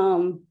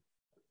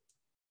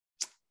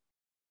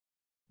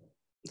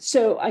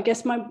 So I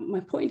guess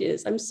my point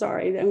is, I'm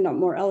sorry, I'm not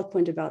more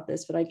eloquent about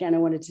this, but again, I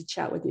wanted to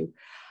chat with you.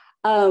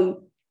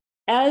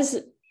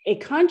 As a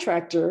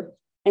contractor,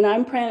 and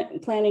I'm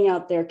planning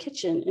out their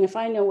kitchen, and if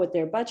I know what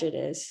their budget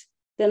is,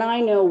 then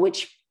I know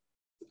which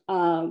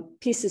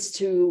pieces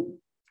to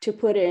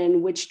put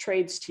in, which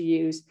trades to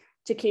use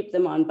to keep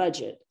them on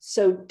budget.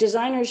 So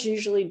designers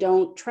usually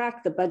don't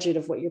track the budget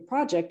of what your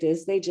project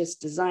is, they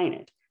just design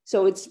it.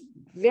 So it's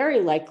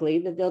very likely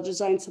that they'll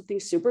design something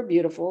super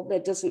beautiful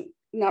that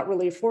not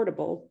really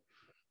affordable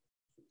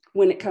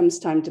when it comes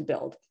time to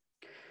build.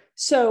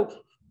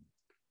 So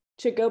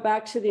to go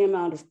back to the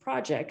amount of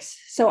projects,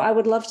 so I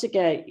would love to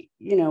get,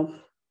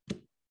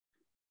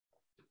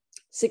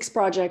 6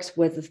 projects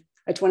with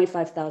a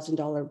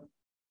 $25,000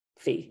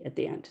 fee at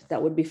the end.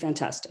 That would be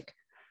fantastic.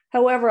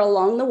 However,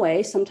 along the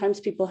way, sometimes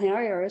people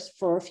hire us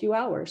for a few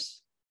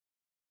hours.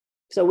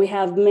 So we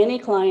have many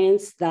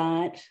clients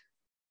that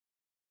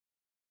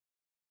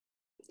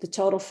the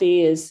total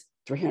fee is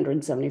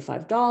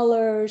 $375,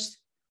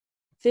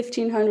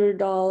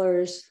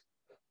 $1,500,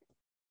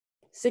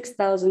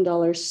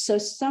 $6,000. So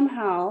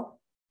somehow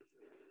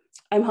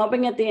I'm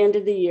hoping at the end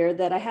of the year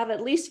that I have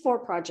at least 4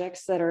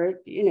 projects that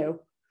are,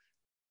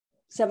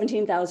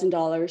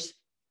 $17,000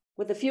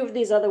 with a few of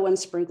these other ones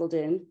sprinkled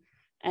in,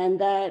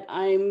 and that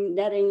I'm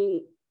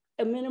netting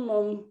a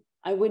minimum.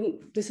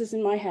 This is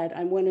in my head,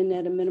 I want to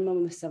net a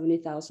minimum of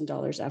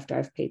 $70,000 after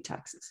I've paid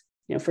taxes.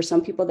 For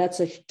some people, that's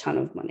a ton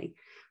of money.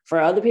 For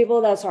other people,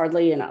 that's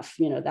hardly enough.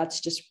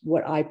 That's just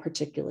what I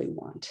particularly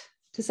want.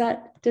 Does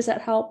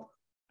that help?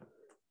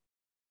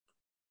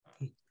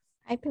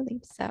 I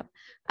believe so.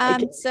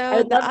 So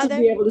I'd love to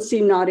be able to see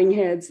nodding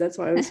heads. That's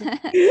why I was.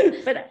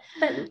 but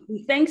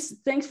thanks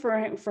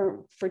for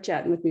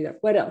chatting with me there.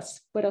 What else?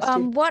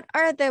 What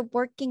are the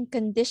working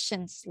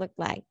conditions look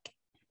like?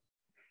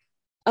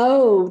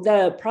 Oh,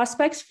 the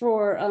prospects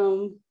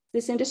for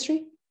this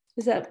industry?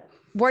 Is that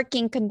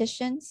working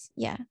conditions?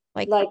 Yeah,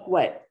 like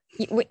what?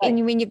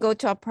 When you go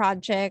to a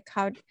project,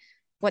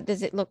 what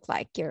does it look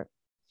like?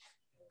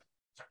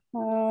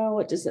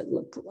 What does it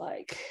look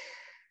like?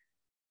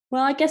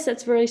 Well, I guess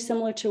that's very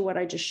similar to what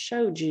I just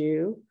showed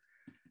you.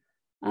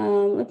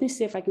 Let me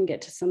see if I can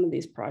get to some of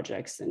these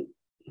projects and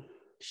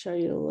show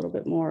you a little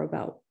bit more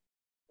about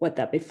what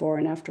that before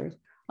and after.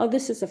 Oh,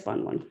 this is a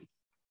fun one.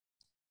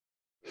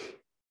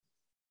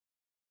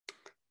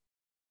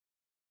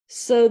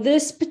 So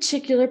this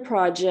particular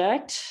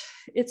project,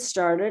 it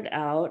started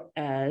out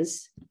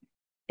as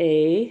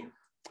a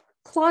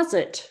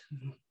closet.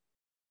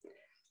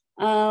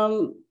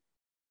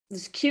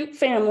 This cute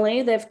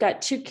family, they've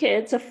got 2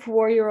 kids, a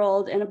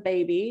 4-year-old and a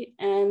baby,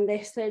 and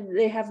they said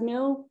they have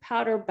no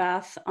powder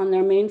bath on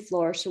their main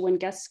floor. So when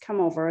guests come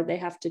over, they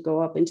have to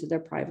go up into their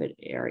private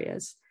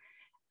areas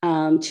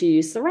to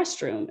use the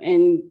restroom.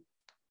 And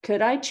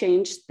could I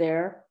change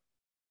their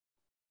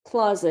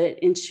closet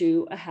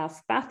into a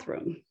half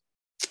bathroom?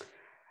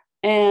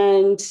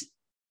 And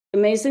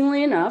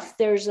amazingly enough,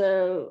 there's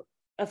a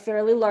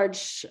fairly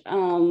large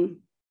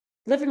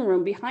living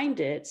room behind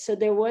it. So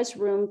there was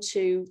room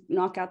to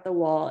knock out the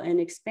wall and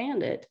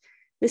expand it.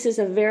 This is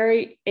a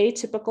very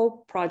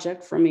atypical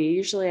project for me.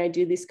 Usually I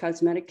do these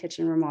cosmetic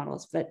kitchen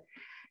remodels, but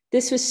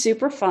this was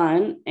super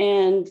fun.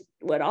 And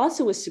what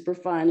also was super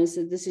fun is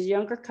that this is a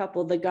younger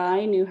couple. The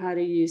guy knew how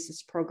to use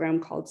this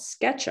program called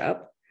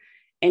SketchUp.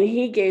 And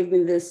he gave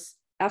me this,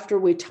 after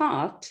we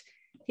talked,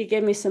 he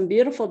gave me some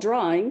beautiful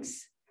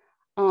drawings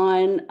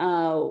on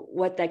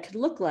what that could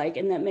look like.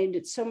 And that made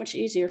it so much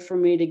easier for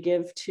me to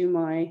give to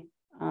my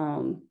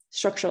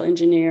structural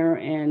engineer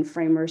and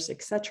framers,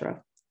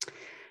 etc.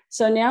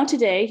 So now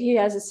today he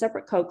has a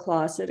separate coat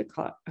closet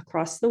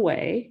across the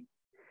way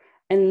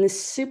and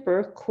this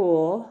super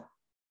cool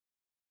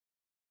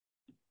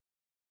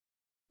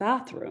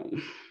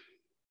bathroom.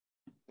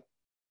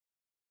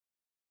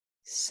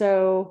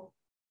 So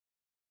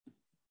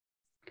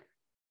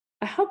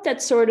I hope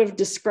that sort of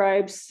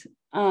describes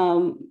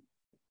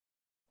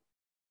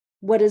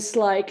what it's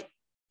like.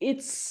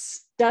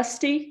 It's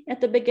dusty at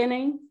the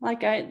beginning,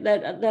 like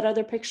that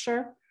other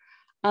picture.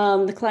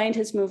 The client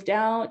has moved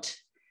out.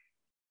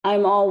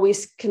 I'm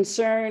always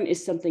concerned,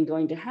 is something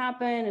going to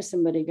happen? Is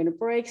somebody going to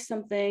break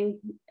something?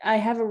 I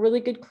have a really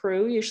good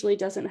crew, usually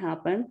doesn't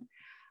happen.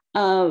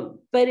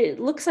 But it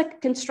looks like a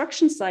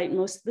construction site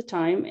most of the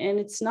time, and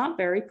it's not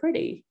very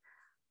pretty.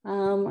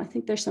 I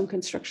think there's some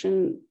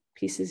construction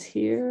pieces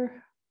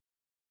here.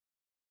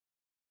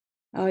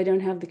 Oh, I don't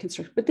have the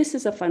construction, but this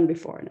is a fun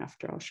before and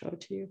after. I'll show it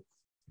to you.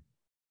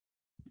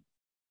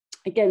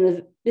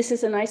 Again, this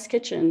is a nice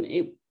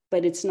kitchen,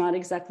 but it's not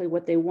exactly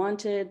what they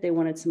wanted. They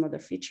wanted some other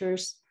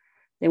features.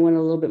 They wanted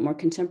a little bit more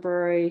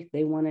contemporary.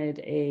 They wanted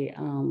a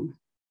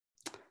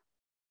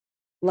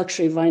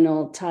luxury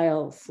vinyl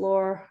tile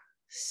floor.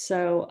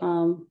 So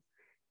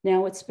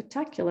now it's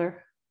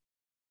spectacular.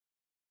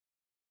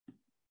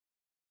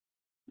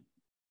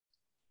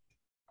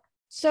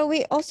 So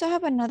we also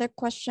have another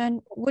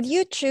question. Would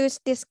you choose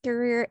this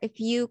career if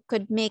you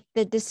could make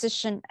the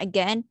decision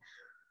again?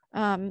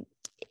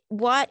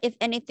 What, if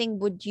anything,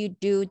 would you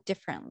do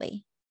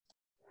differently?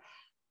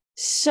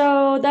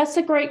 So that's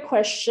a great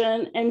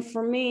question. And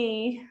for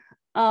me,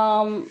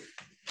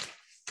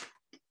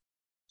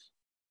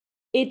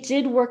 it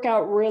did work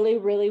out really,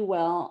 really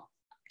well.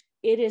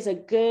 It is a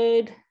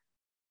good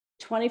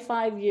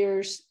 25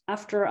 years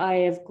after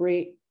I have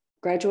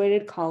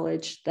graduated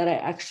college that I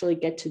actually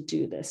get to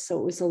do this. So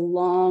it was a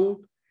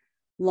long,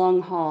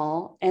 long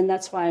haul. And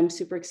that's why I'm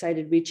super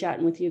excited to be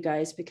chatting with you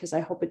guys, because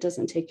I hope it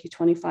doesn't take you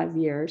 25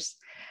 years.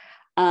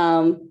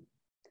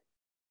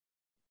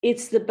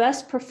 It's the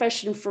best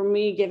profession for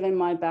me, given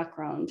my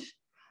background.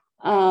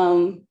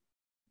 I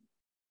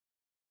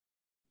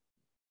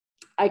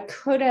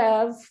could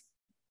have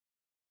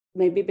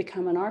maybe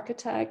become an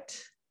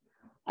architect.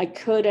 I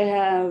could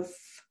have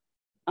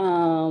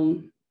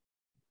learned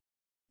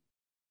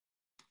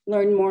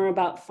more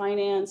about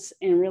finance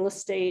and real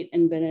estate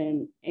and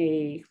been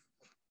a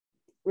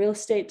real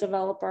estate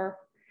developer.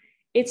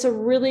 It's a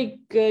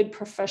really good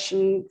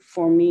profession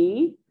for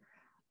me.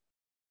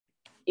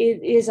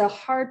 It is a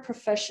hard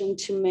profession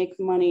to make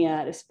money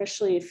at,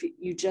 especially if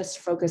you just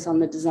focus on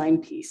the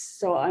design piece.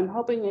 So I'm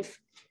hoping,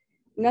 if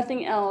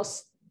nothing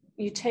else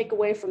you take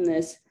away from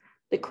this,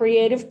 the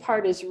creative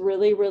part is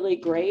really, really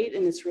great.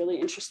 And it's really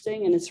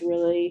interesting. And it's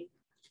really,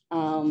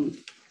 I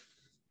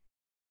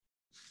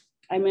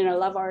mean, I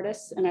love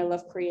artists and I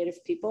love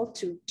creative people.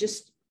 To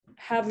just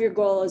have your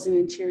goal as an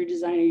interior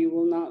designer, you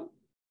will not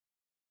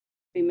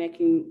be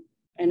making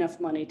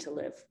enough money to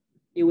live.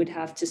 You would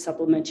have to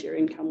supplement your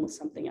income with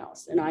something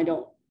else. And I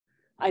don't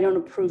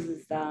approve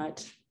of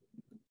that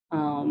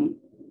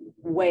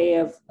way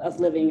of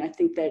living. I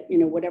think that, you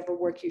know, whatever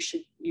work you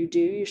do,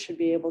 you should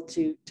be able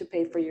to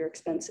pay for your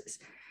expenses.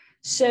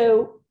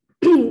 So,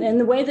 and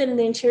the way that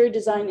the interior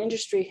design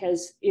industry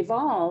has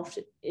evolved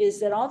is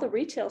that all the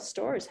retail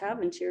stores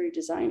have interior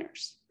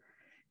designers.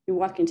 You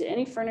walk into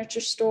any furniture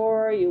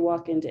store, you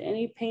walk into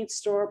any paint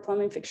store,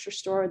 plumbing fixture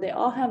store, they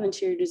all have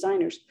interior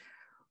designers.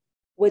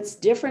 What's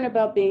different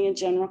about being a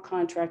general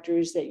contractor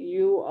is that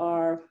you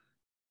are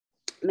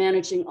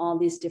managing all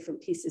these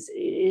different pieces. It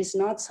is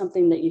not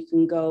something that you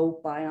can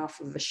go buy off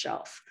of a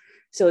shelf.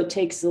 So it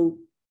takes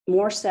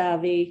more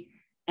savvy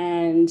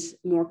and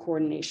more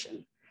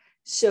coordination.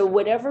 So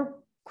whatever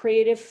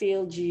creative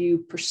field you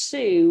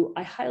pursue,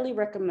 I highly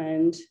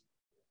recommend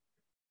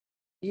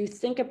you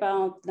think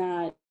about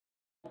that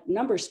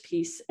numbers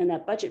piece and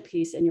that budget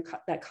piece and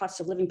that cost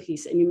of living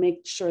piece, and you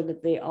make sure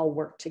that they all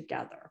work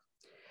together.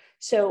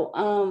 So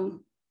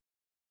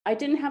I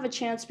didn't have a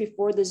chance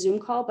before the Zoom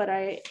call, but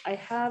I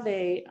have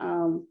a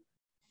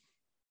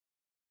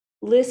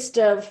list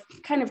of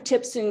kind of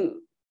tips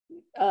and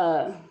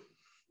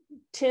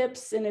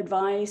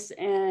advice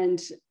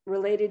and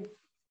related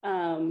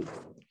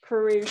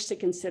careers to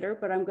consider.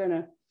 But I'm going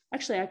to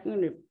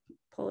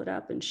pull it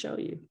up and show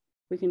you.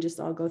 We can just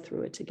all go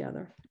through it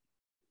together.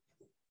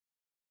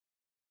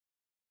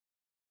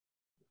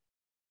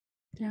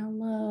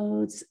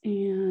 Downloads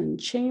and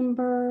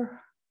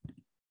chamber.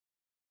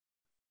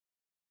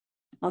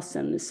 I'll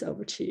send this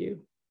over to you.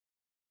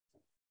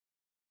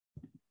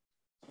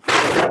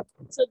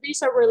 So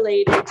these are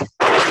related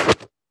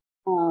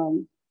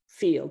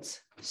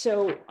fields.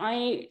 So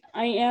I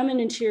am an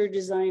interior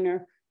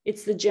designer.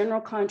 It's the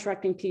general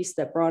contracting piece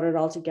that brought it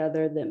all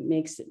together that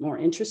makes it more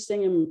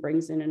interesting and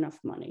brings in enough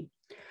money.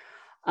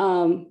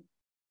 But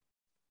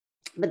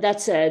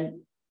that said,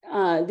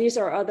 these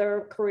are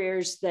other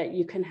careers that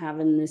you can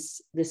have in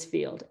this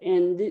field.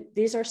 And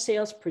these are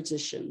sales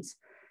positions.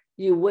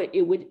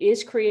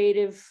 is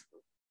creative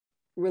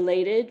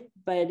related,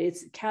 but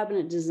it's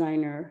cabinet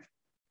designer,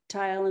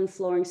 tile and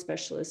flooring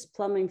specialist,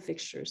 plumbing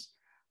fixtures,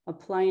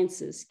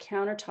 appliances,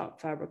 countertop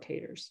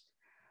fabricators,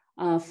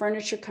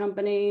 furniture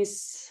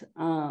companies,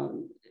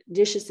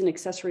 dishes and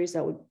accessories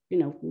that would,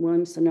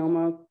 Williams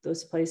Sonoma,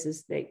 those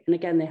places, and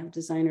again, they have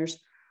designers,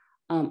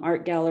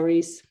 art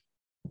galleries.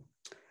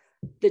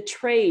 The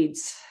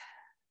trades,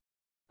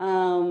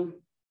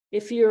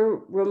 if you're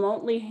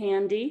remotely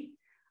handy,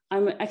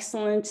 I'm an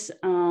excellent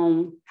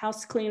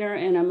house cleaner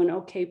and I'm an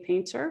okay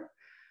painter.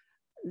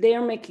 They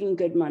are making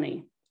good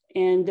money.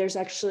 And there's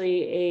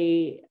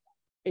actually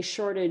a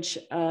shortage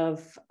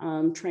of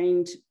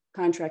trained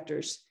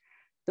contractors.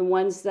 The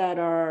ones that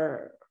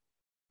are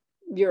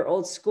your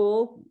old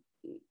school,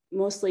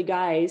 mostly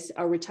guys,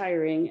 are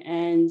retiring,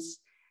 and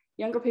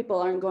younger people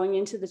aren't going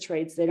into the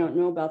trades. They don't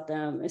know about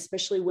them,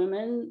 especially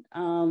women.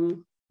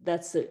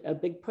 That's a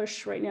big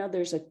push right now.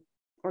 There's an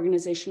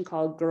organization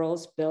called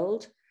Girls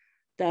Build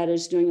that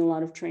is doing a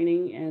lot of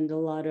training and a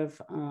lot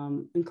of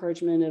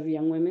encouragement of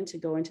young women to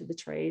go into the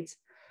trades.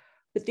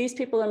 But these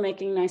people are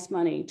making nice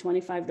money,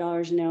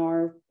 $25 an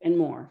hour and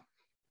more.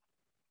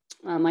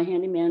 My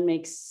handyman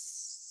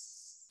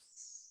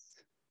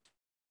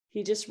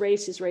he just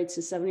raised his rates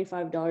to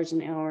 $75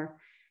 an hour.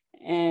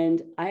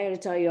 And I had to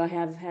tell you, I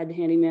have had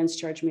handymans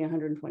charge me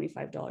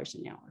 $125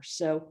 an hour.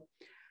 So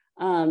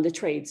the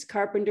trades,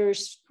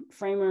 carpenters,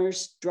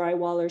 framers,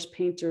 drywallers,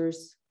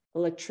 painters,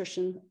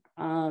 electrician,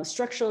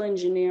 structural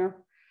engineer,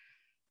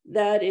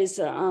 that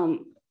is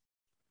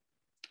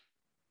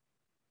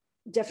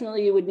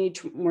definitely you would need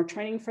more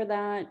training for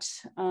that.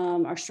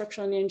 Our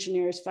structural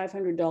engineer is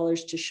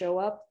 $500 to show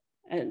up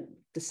at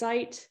the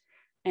site,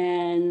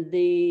 and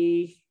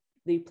the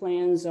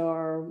plans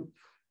are,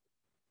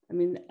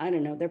 I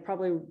don't know, they're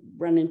probably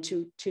running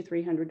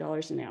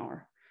 $200-$300 an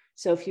hour.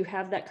 So if you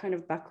have that kind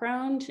of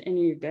background and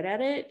you're good at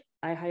it,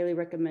 I highly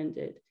recommend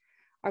it.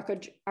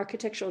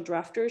 Architectural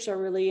drafters are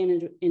really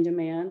in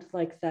demand.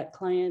 Like that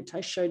client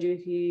I showed you,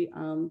 he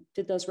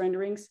did those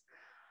renderings.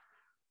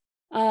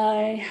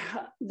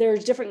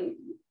 There's different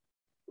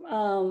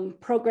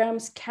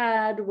programs,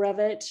 CAD,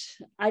 Revit.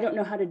 I don't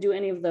know how to do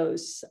any of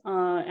those.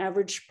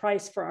 Average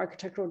price for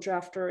architectural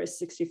drafter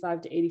is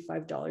 $65 to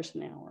 $85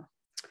 an hour.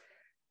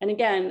 And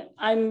again,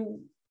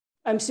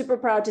 I'm super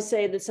proud to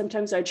say that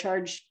sometimes I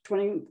charge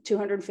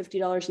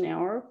 $250 an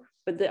hour,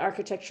 but the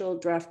architectural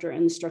drafter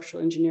and the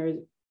structural engineer,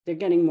 they're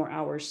getting more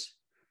hours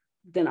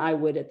than I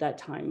would at that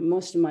time.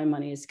 Most of my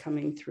money is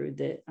coming through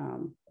the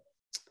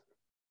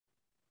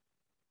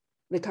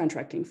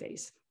contracting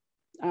phase.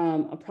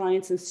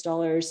 Appliance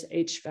installers,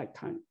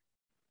 HVAC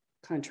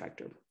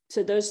contractor.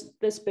 So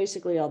that's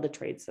basically all the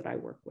trades that I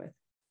work with.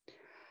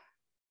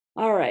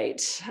 All right,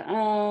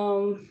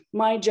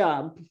 my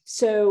job.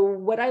 So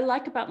what I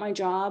like about my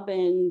job,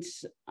 and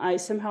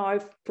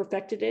I've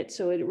perfected it,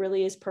 so it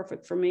really is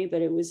perfect for me,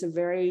 but it was a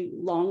very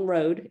long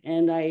road,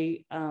 and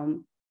I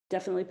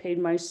definitely paid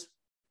my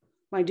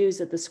dues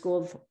at the School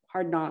of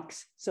Hard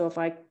Knocks. So if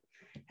I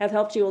have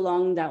helped you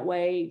along that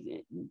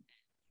way,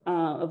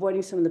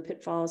 avoiding some of the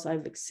pitfalls,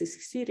 I've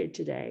succeeded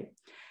today.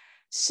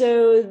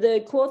 So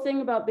the cool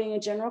thing about being a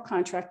general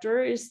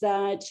contractor is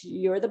that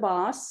you're the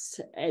boss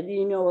and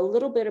you know a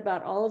little bit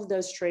about all of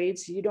those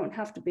trades. You don't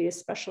have to be a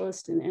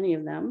specialist in any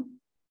of them.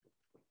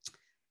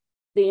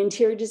 The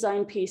interior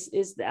design piece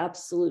is the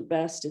absolute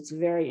best. It's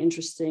very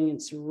interesting.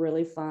 It's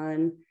really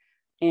fun.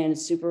 And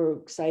it's super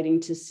exciting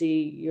to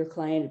see your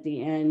client at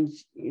the end,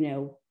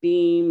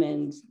 beam,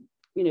 and,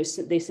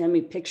 they send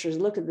me pictures.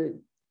 Look at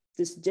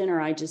this dinner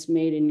I just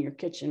made in your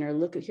kitchen, or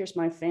look at, here's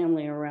my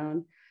family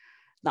around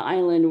the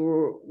island.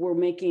 We're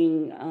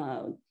making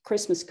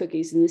Christmas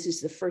cookies, and this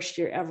is the first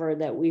year ever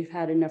that we've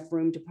had enough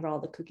room to put all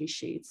the cookie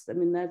sheets.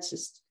 That's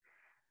just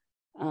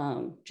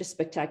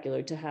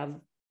spectacular to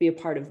be a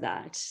part of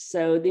that.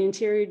 So the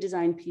interior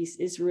design piece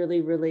is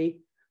really,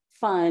 really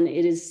fun.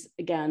 It is,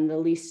 again, the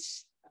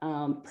least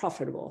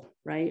profitable,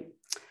 right?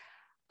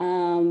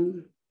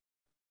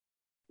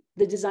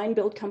 The design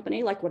build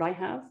company, like what I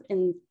have,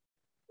 and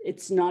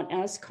it's not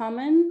as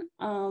common.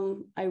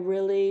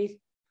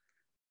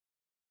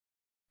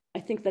 I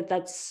think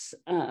that's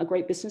a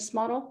great business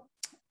model.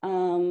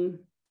 And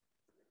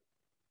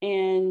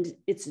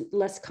it's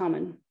less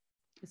common.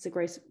 It's a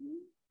great,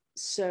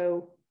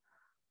 so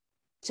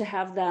to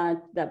have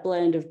that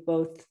blend of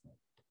both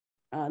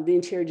the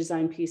interior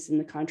design piece and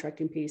the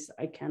contracting piece,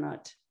 I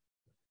cannot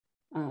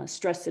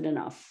stress it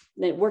enough.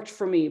 It worked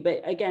for me.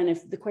 But again,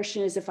 if the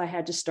question is if I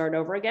had to start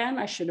over again,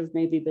 I should have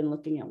maybe been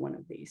looking at one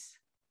of these,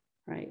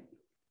 right?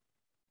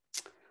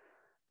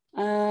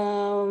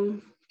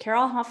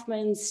 Carol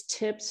Hoffman's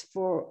tips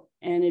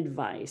and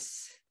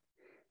advice.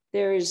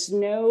 There is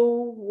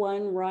no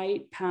one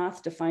right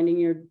path to finding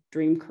your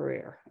dream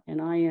career,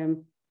 and I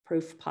am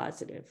proof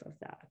positive of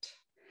that.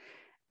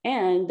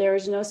 And there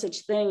is no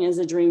such thing as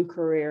a dream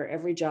career.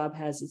 Every job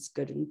has its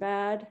good and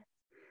bad.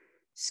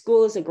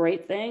 School is a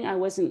great thing. I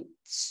wasn't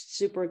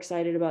super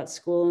excited about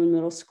school in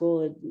middle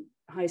school.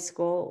 high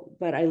school,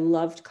 but I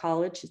loved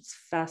college. It's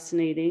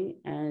fascinating.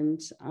 And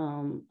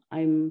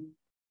I'm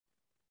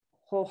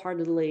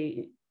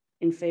wholeheartedly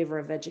in favor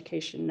of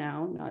education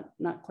now,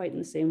 not quite in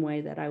the same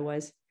way that I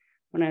was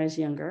when I was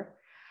younger.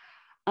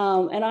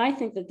 And I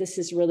think that this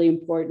is really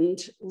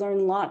important.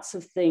 Learn lots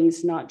of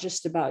things, not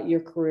just about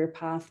your career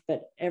path,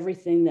 but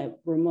everything that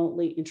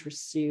remotely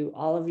interests you,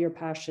 all of your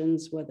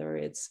passions, whether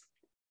it's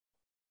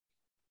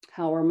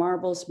how are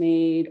marbles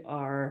made,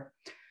 or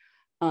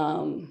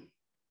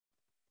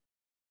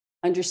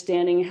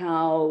understanding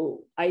how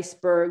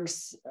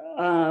icebergs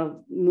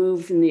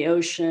move in the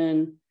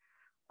ocean,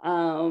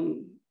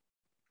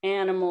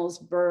 animals,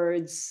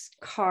 birds,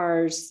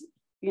 cars,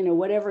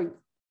 whatever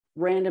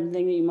random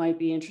thing that you might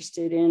be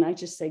interested in. I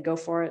just say go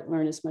for it,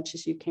 learn as much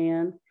as you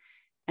can,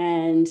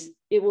 and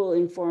it will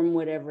inform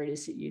whatever it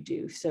is that you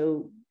do.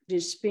 So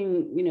just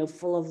being,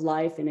 full of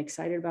life and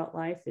excited about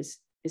life is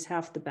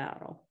half the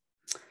battle.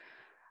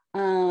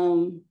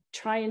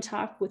 Try and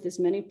talk with as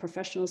many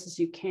professionals as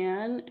you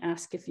can.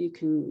 Ask if you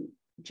can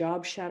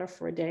job shadow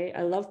for a day.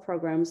 I love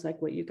programs like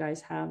what you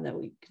guys have that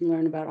we can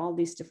learn about all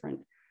these different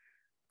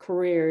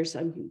careers.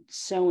 I'm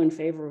so in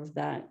favor of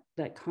that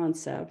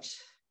concept.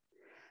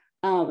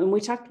 And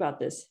we talked about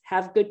this.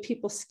 Have good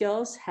people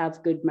skills,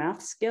 have good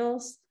math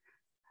skills,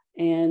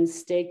 and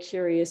stay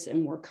curious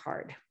and work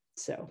hard.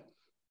 So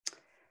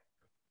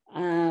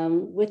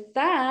with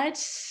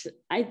that,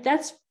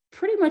 that's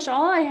pretty much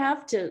all I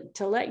have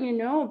to let you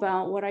know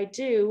about what I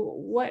do.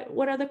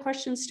 What other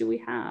questions do we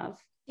have?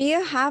 Do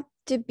you have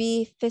to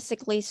be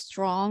physically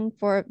strong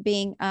for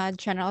being a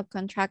general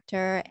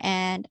contractor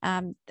and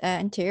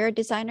interior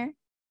designer?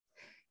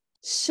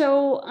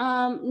 So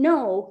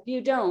no, you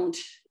don't.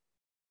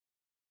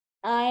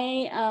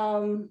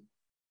 And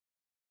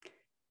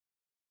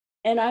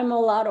I'm a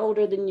lot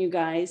older than you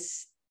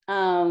guys.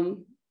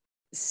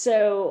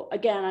 So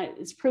again,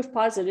 it's proof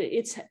positive.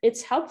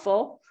 It's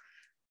helpful.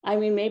 I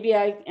mean,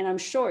 and I'm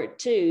short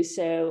too,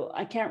 so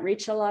I can't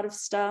reach a lot of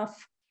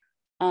stuff.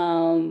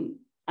 I'm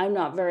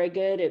not very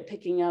good at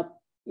picking up,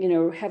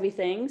 heavy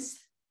things,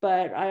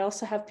 but I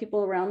also have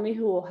people around me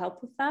who will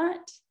help with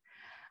that.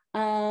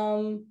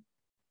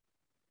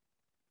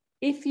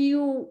 If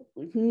you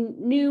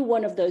knew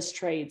one of those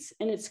trades,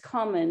 and it's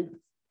common,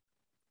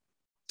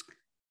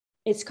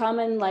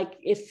 like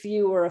if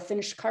you were a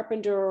finished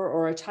carpenter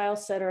or a tile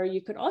setter, you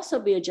could also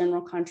be a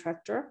general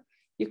contractor.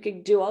 You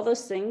could do all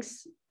those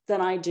things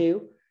that I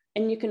do,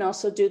 and you can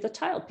also do the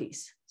tile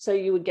piece. So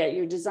you would get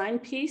your design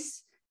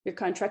piece, your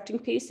contracting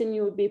piece, and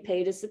you would be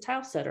paid as the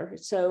tile setter.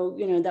 So,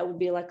 that would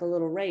be like a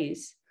little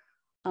raise.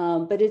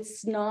 But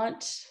it's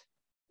not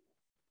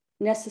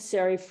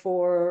necessary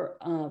for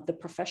the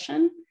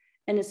profession.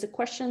 And it's a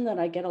question that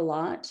I get a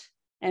lot.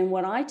 And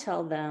what I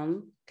tell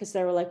them, because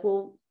they were like,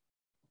 well,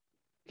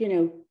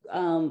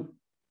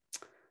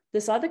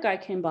 this other guy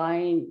came by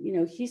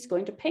and, he's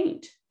going to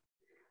paint.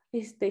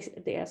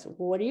 They asked, well,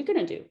 what are you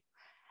going to do?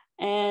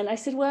 And I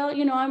said, well,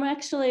 I'm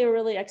actually a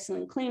really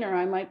excellent cleaner.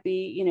 I might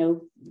be,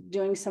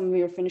 doing some of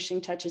your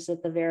finishing touches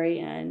at the very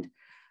end.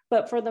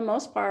 But for the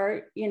most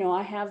part,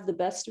 I have the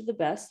best of the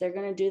best. They're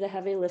going to do the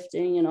heavy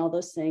lifting and all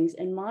those things.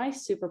 And my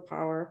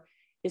superpower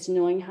is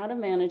knowing how to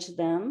manage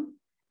them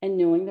and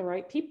knowing the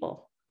right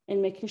people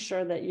and making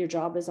sure that your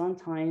job is on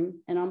time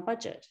and on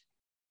budget.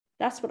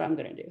 That's what I'm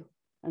going to do.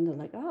 And they're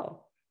like,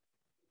 oh,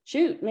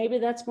 shoot, maybe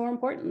that's more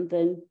important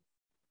than,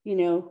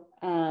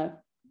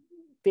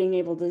 being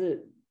able to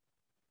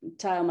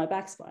tile my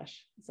backsplash.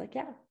 It's like,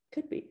 yeah,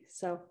 could be.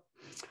 So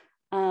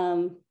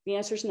the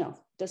answer is no,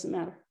 doesn't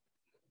matter.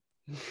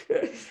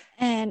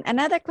 And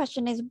another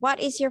question is, what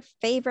is your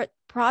favorite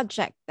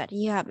project that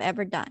you have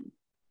ever done?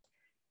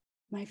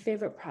 My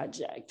favorite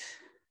project.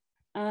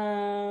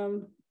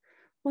 Well,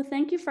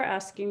 thank you for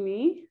asking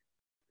me.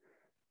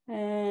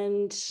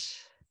 And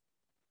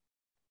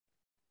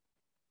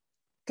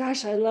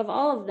gosh, I love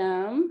all of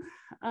them.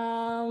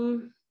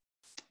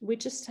 We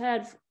just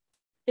had,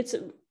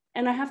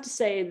 and I have to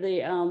say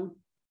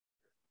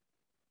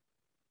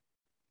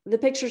the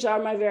pictures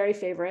are my very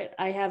favorite.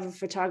 I have a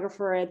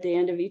photographer at the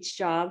end of each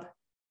job,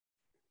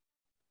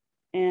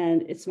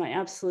 and it's my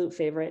absolute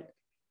favorite.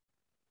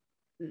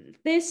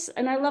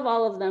 And I love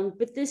all of them,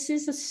 but this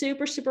is a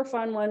super, super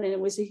fun one, and it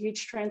was a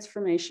huge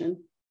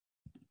transformation.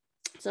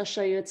 So I'll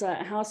show you. It's a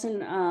house in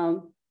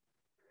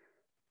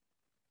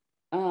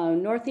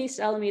Northeast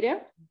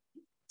Alameda.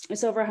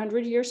 It's over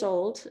 100 years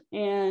old,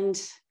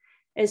 and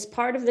as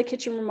part of the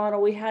kitchen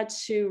remodel, we had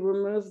to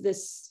remove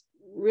this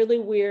really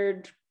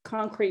weird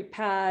concrete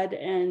pad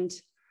and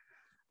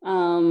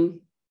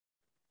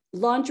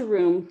laundry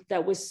room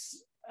that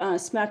was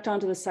smacked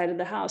onto the side of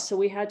the house. So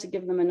we had to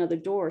give them another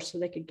door so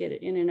they could get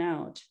it in and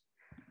out.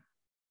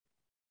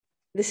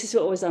 This is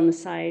what was on the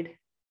side.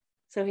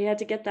 So he had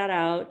to get that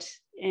out.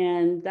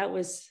 And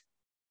that's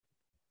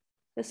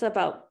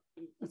about,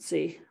 let's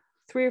see,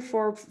 3 or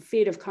 4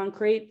 feet of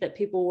concrete that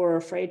people were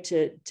afraid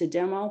to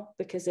demo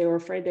because they were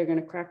afraid they're going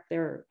to crack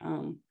their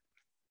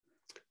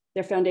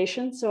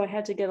foundation. So I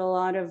had to get a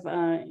lot of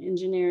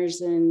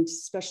engineers and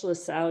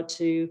specialists out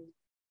to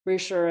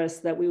reassure us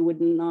that we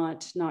would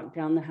not knock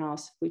down the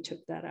house if we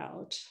took that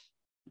out.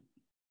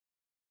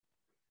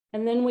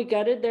 And then we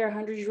gutted their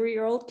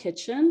 100-year-old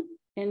kitchen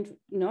and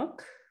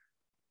nook.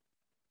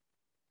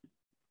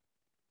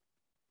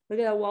 Look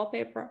at that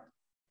wallpaper.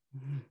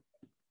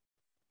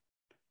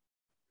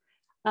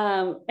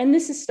 And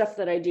this is stuff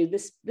that I do.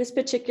 This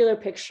particular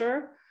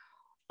picture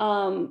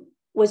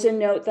was a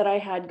note that I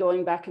had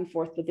going back and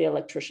forth with the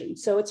electrician.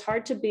 So it's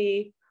hard to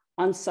be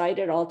on site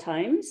at all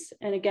times.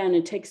 And again,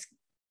 it takes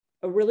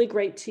a really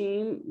great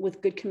team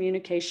with good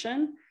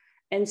communication.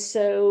 And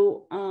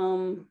so,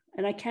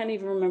 and I can't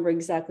even remember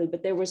exactly,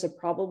 but there was a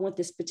problem with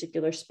this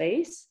particular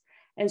space.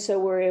 And so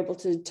we're able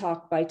to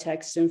talk by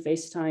text and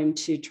FaceTime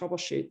to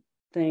troubleshoot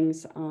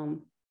things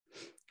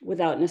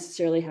without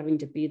necessarily having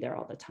to be there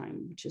all the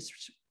time, which is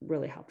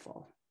really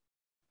helpful.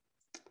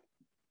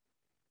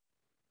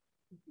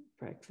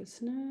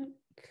 Breakfast nook.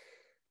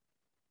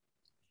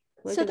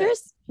 So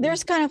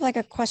there's kind of like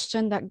a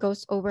question that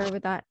goes over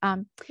with that.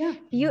 Yeah.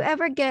 Do you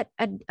ever get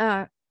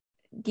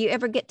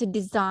to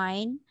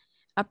design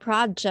a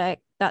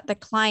project that the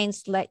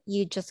clients let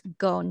you just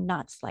go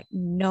nuts, like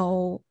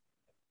no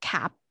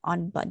cap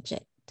on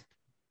budget?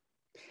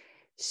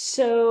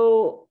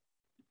 So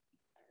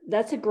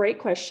that's a great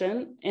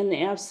question. And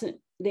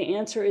the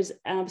answer is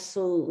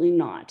absolutely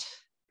not.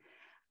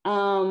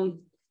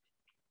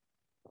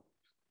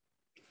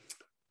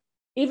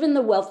 Even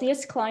the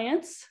wealthiest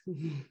clients,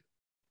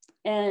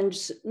 and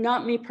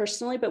not me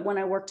personally, but when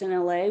I worked in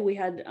LA, we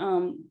had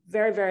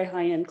very, very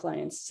high-end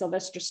clients.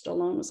 Sylvester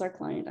Stallone was our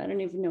client. I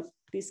don't even know if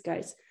these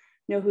guys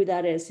know who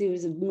that is. He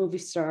was a movie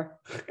star,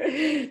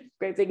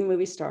 great big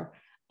movie star.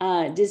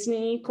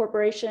 Disney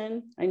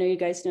Corporation, I know you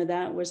guys know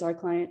that, was our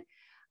client.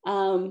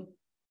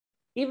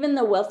 Even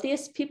the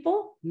wealthiest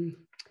people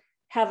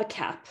have a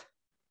cap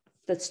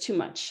that's too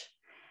much.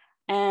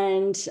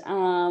 And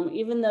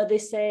even though they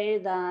say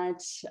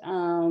that,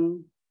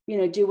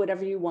 do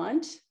whatever you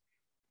want,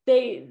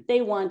 they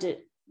wanted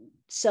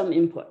some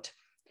input.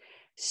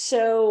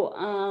 So,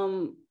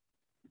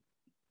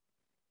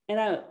 and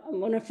I'm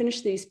going to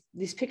finish these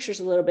pictures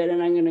a little bit,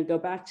 and I'm going to go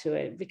back to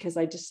it because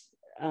I just,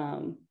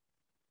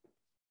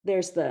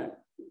 there's that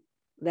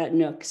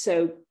nook.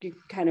 So you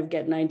can kind of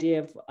get an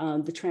idea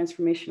of the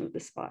transformation of the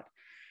spot.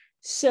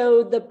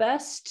 So the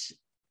best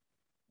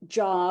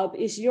job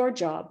is your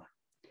job.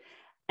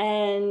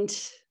 And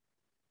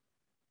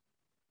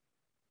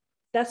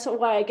that's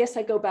why I guess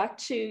I go back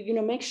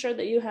to, make sure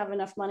that you have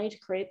enough money to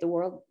create the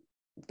world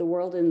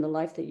and the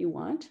life that you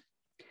want,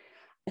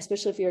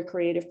 especially if you're a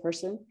creative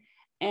person.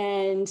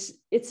 And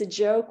it's a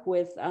joke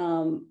with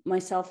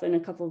myself and a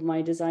couple of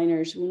my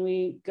designers when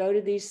we go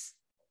to these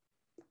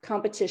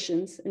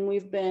competitions, and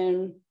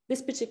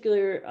this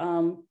particular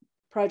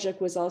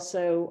project was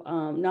also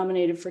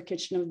nominated for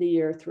Kitchen of the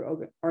Year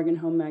through Oregon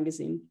Home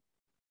Magazine.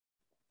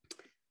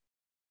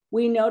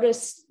 We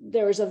noticed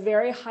there's a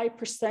very high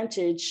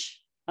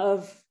percentage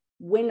of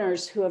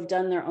winners who have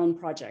done their own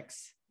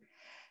projects.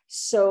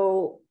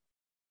 So,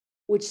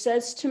 which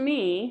says to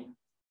me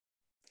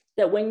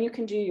that when you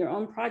can do your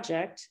own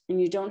project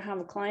and you don't have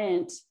a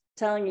client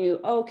telling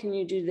you, oh, can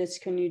you do this?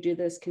 Can you do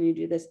this? Can you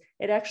do this?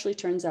 It actually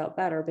turns out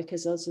better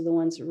because those are the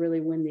ones that really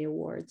win the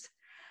awards.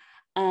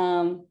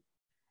 And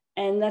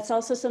that's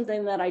also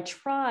something that I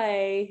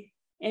try,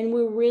 and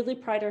we really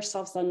pride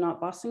ourselves on not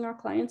bossing our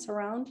clients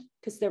around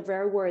because they're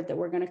very worried that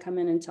we're going to come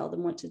in and tell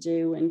them what to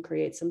do and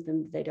create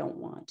something that they don't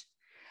want.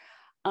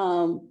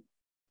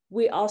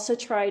 We also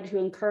try to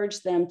encourage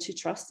them to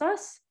trust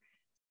us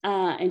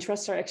and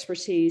trust our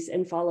expertise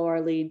and follow our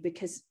lead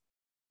because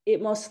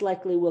it most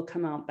likely will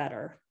come out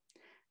better.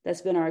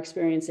 That's been our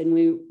experience. And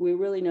we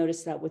really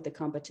noticed that with the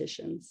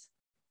competitions.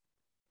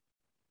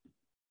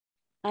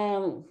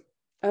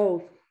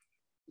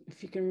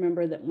 If you can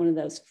remember that one of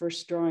those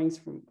first drawings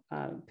from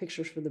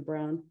pictures for the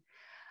Brown.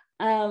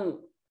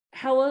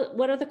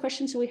 What other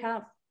questions do we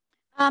have?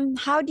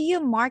 How do you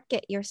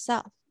market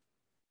yourself?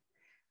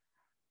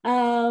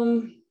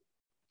 There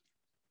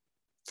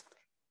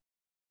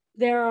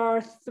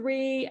are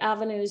 3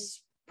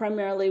 avenues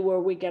primarily where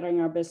we're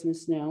getting our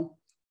business now.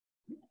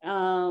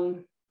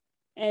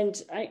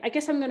 And I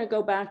guess I'm going to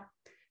go back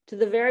to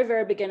the very,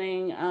 very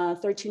beginning,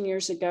 13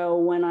 years ago,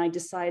 when I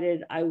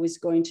decided I was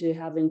going to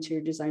have an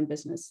interior design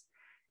business.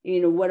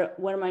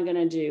 What am I going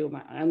to do?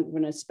 I'm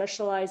going to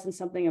specialize in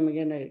something. I'm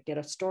going to get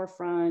a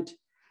storefront.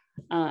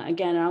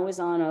 Again, I was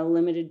on a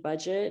limited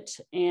budget,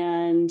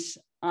 and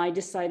I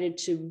decided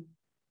to,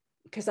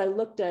 because I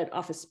looked at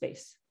office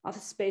space.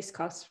 Office space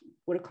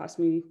would have cost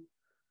me,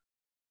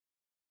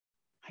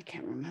 I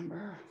can't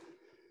remember.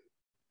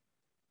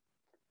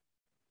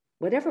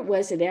 Whatever it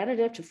was, it added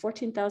up to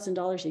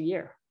 $14,000 a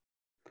year.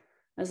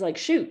 I was like,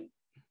 shoot.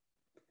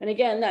 And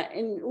again,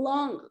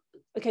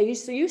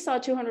 so you saw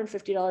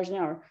 $250 an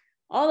hour.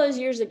 All those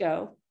years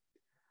ago,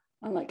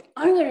 I'm like,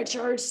 I'm going to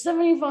charge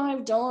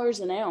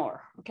 $75 an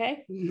hour,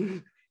 okay?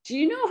 Do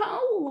you know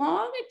how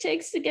long it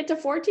takes to get to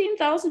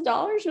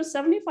 $14,000 with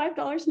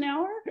 $75 an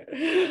hour?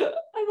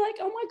 I'm like,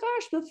 oh my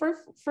gosh, the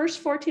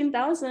first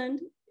 $14,000,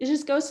 it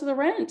just goes to the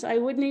rent. I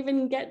wouldn't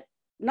even get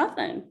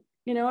nothing,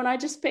 and I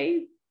just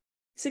paid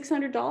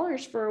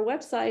 $600 for a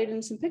website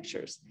and some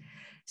pictures.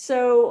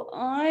 So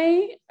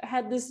I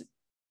had this,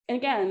 and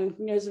again,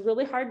 it was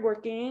really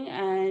hardworking,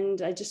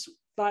 and I just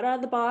thought out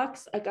of the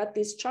box. I got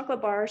these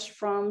chocolate bars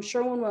from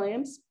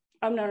Sherwin-Williams.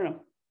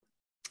 No,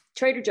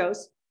 Trader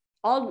Joe's,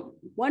 all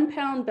 1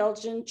 pound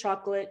Belgian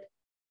chocolate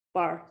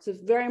bar. So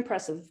it's very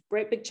impressive,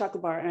 great big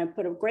chocolate bar. And I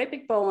put a great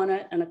big bow on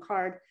it and a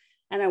card.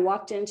 And I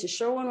walked into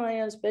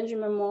Sherwin-Williams,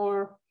 Benjamin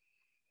Moore,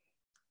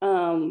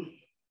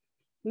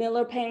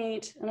 Miller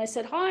Paint. And I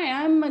said, hi,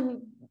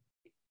 I'm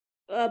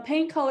a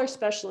paint color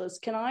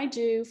specialist. Can I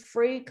do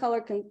free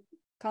color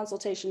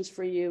consultations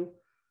for you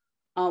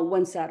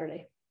one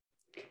Saturday?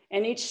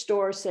 And each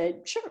store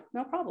said, sure,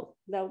 no problem.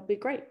 That would be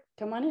great.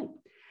 Come on in.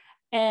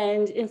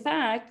 And in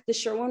fact, the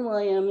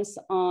Sherwin-Williams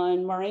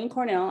on Maureen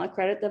Cornell, I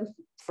credit them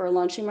for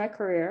launching my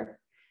career.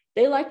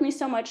 They liked me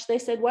so much, they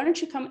said, why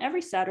don't you come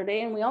every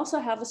Saturday? And we also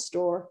have a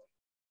store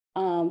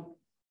in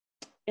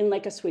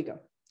Lake Oswego.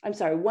 I'm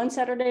sorry, one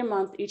Saturday a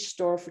month, each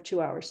store for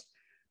 2 hours.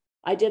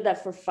 I did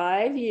that for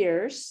 5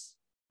 years.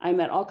 I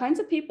met all kinds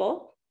of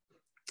people,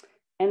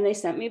 and they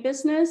sent me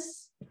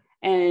business.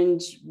 And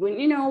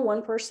when,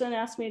 one person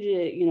asked me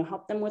to,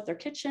 help them with their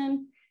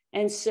kitchen.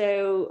 And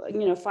so,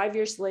 5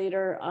 years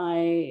later,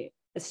 I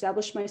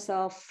established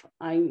myself.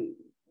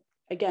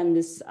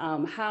 This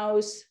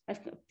house, I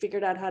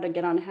figured out how to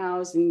get on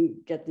house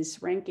and get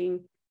this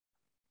ranking.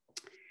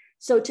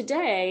 So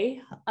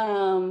today,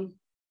 a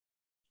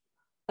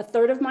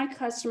third of my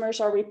customers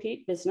are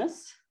repeat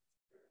business.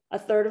 A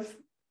third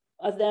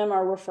of them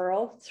are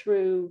referral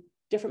through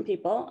different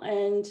people.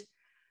 And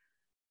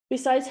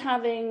besides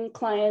having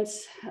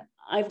clients,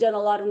 I've done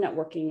a lot of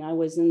networking. I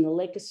was in the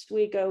Lake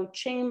Oswego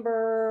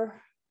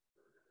Chamber.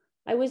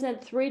 I was in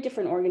 3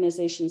 different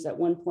organizations at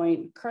one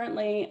point.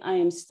 Currently, I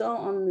am still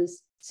on the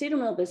Cedar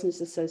Mill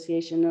Business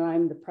Association, and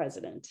I'm the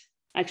president.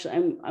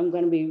 Actually, I'm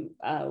going to be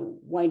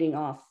winding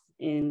off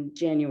in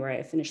January.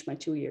 I finished my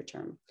 2-year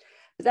term.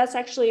 But that's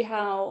actually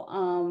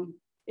how,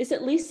 is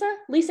it Lisa?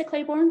 Lisa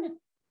Claiborne?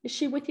 Is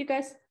she with you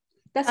guys?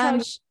 That's how.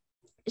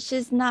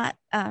 She's not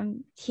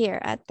here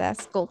at the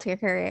School to Your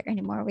Career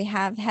anymore. We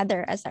have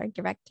Heather as our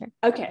director.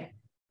 Okay.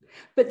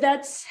 But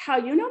that's how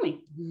you know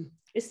me.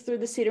 It's through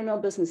the Cedar Mill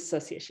Business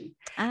Association.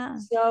 Ah.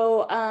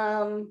 So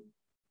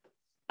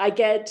I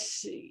get,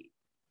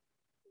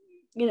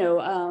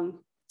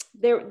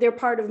 they're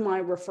part of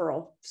my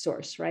referral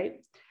source,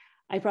 right?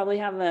 I probably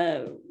have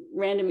a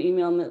random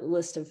email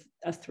list of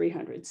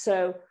 300.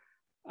 So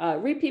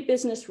repeat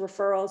business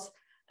referrals,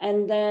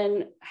 and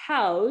then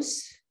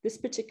house this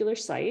particular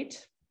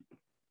site.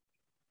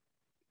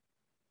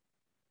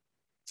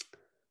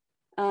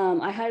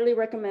 I highly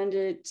recommend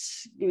it.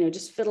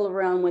 Just fiddle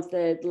around with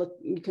it. Look,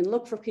 you can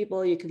look for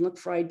people, you can look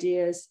for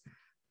ideas.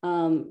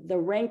 The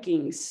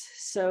rankings.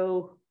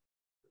 So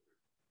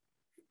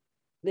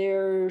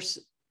there's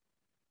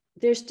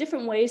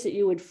different ways that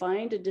you would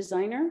find a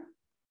designer,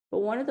 but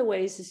one of the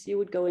ways is you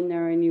would go in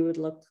there and you would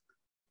look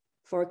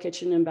for a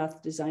kitchen and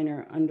bath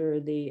designer under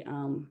the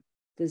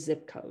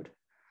zip code.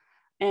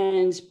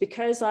 And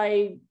because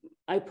I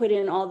put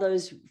in all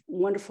those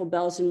wonderful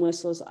bells and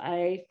whistles,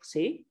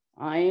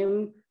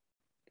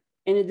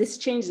 and this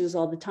changes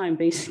all the time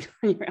based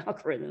on your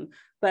algorithm,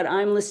 but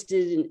I'm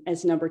listed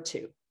as number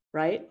 2,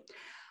 right?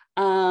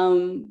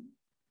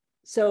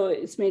 So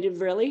it's made it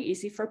really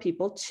easy for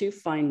people to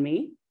find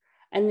me.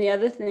 And the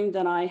other thing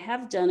that I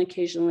have done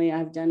occasionally,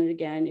 I've done it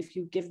again, if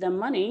you give them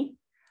money,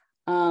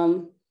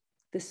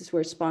 this is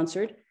where it's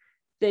sponsored,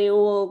 they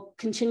will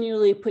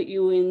continually put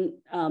you in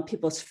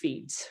people's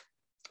feeds.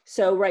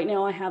 So right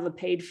now I have a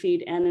paid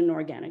feed and an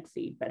organic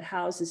feed, but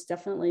House has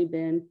definitely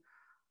been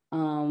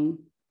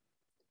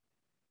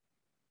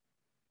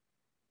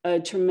a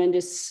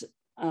tremendous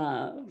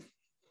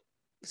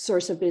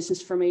source of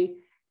business for me.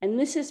 And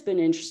this has been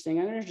interesting.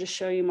 I'm going to just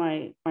show you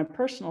my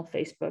personal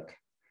Facebook.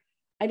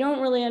 I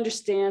don't really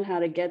understand how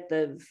to get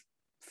the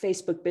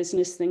Facebook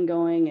business thing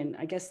going. And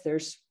I guess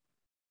there's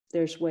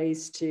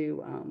ways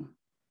to,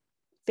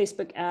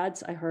 Facebook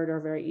ads, I heard, are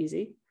very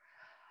easy.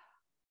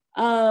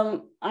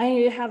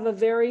 I have a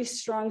very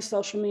strong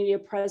social media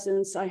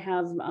presence. I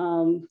have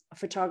a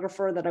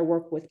photographer that I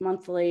work with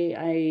monthly.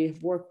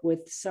 I've worked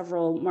with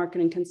several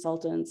marketing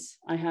consultants.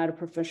 I had a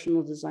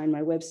professional design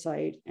my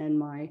website and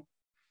my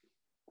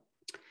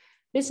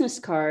business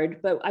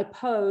card, but I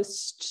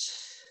post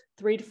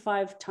 3 to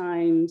 5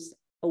 times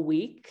a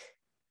week.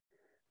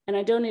 And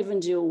I don't even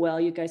do it well.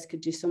 You guys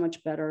could do so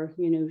much better.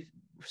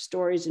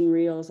 Stories and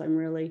reels, I'm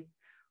really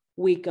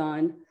weak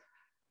on.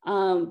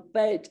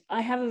 But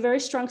I have a very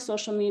strong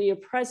social media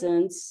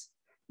presence,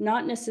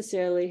 not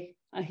necessarily,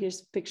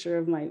 here's a picture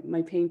of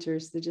my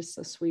painters. They're just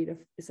so sweet.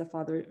 It's a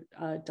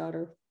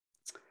father-daughter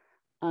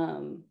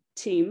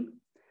team.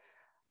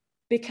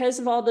 Because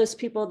of all those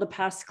people, the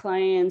past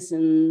clients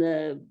and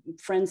the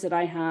friends that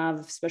I have,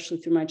 especially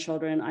through my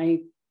children,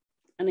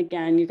 and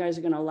again, you guys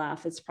are gonna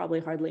laugh, it's probably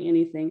hardly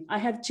anything. I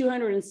have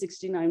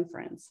 269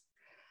 friends,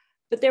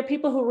 but they're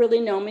people who really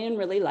know me and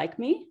really like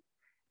me.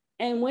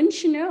 And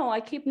wouldn't you know, I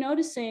keep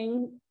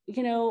noticing,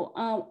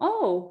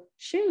 oh,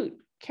 shoot,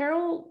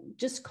 Carol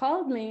just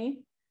called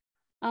me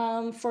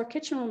for a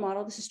kitchen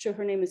remodel. This is true.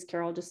 Her name is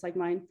Carol, just like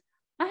mine.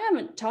 I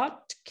haven't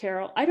talked to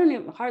Carol. I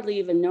don't hardly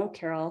even know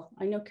Carol.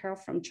 I know Carol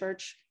from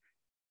church.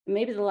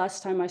 Maybe the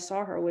last time I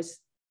saw her was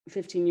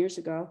 15 years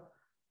ago.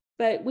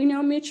 But we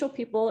know mutual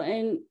people,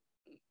 and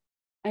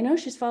I know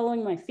she's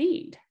following my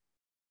feed.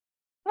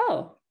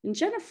 Oh, and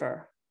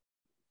Jennifer.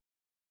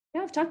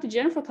 Yeah, I've talked to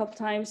Jennifer a couple of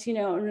times,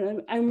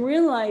 and I'm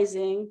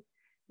realizing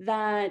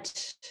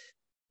that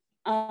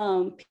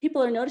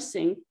people are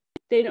noticing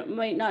they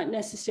might not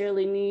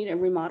necessarily need a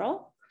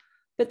remodel,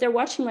 but they're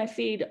watching my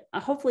feed.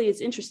 Hopefully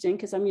it's interesting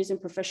because I'm using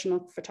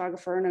professional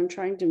photographer and I'm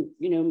trying to,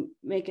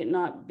 make it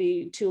not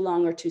be too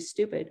long or too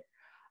stupid.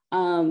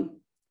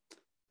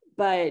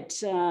 But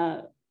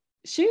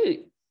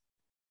shoot,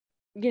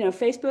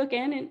 Facebook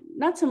and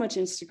not so much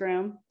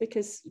Instagram,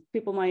 because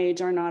people my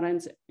age are not on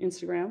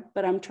Instagram,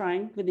 but I'm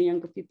trying with the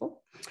younger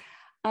people.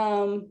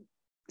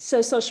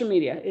 So social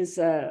media is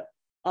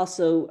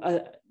also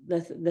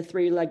the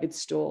three-legged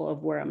stool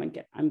of where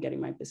I'm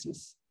getting my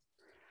business.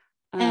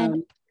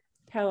 And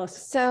how else?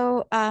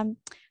 So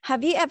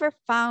have you ever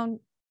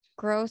found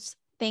gross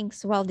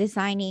things while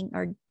designing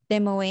or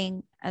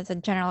demoing as a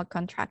general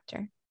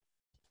contractor?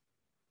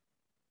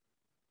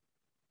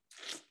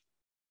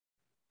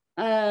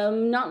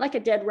 Not like a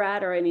dead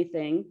rat or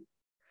anything.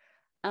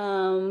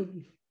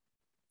 In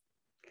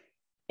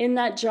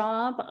that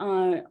job,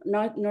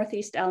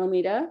 Northeast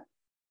Alameda,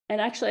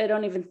 and actually I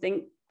don't even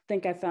think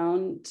I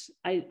found,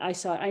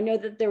 I know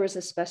that there was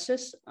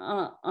asbestos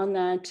on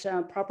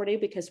that property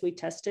because we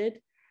tested,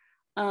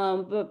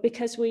 but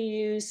because we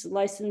use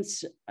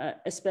licensed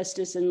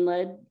asbestos and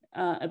lead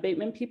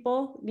abatement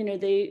people,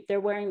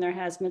 they're wearing their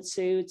hazmat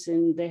suits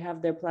and they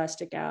have their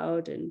plastic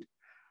out, and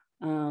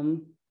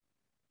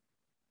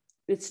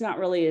it's not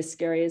really as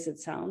scary as it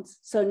sounds.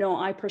 So no,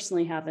 I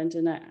personally haven't,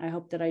 and I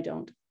hope that I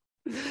don't.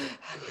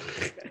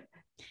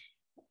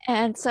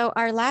 And so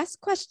our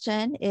last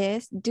question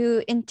is,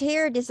 do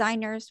interior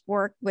designers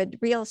work with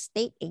real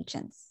estate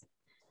agents?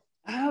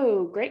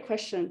 Oh, great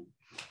question.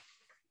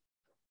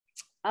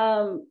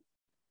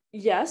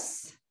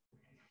 Yes.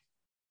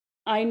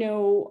 I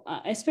know,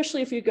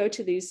 especially if you go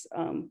to these,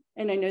 and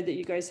I know that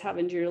you guys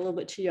haven't, you're a little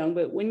bit too young,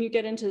 but when you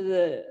get into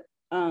the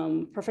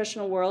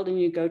professional world and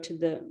you go to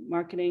the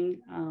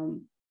marketing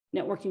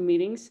networking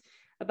meetings,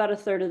 about a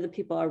third of the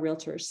people are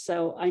realtors.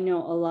 So I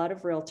know a lot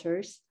of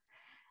realtors,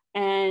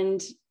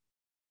 and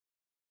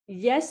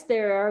yes,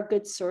 there are a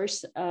good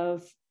source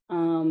of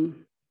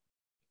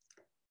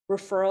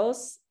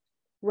referrals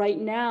right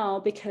now,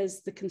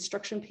 because the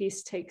construction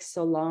piece takes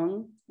so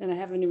long, and I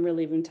haven't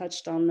even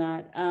touched on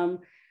that.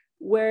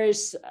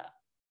 Whereas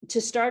to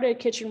start a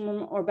kitchen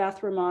or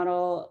bathroom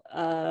remodel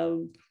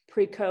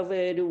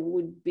pre-COVID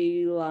would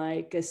be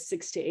like a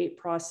 6 to 8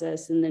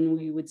 process, and then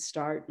we would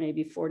start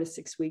maybe 4 to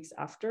 6 weeks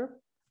after,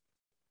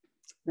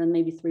 then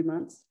maybe 3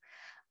 months.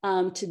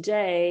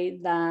 Today,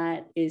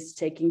 that is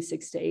taking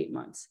 6 to 8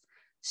 months.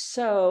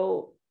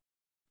 So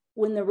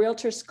when the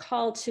realtors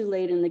call too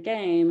late in the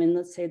game, and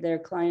let's say their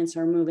clients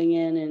are moving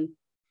in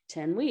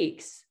 10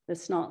 weeks,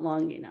 that's not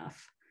long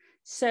enough.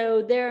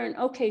 So they're an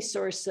okay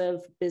source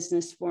of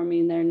business for me,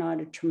 and they're not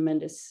a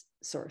tremendous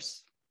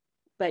source.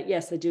 But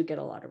yes, I do get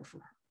a lot of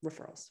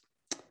referrals.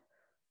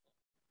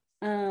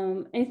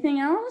 Anything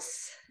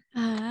else?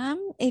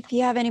 If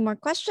you have any more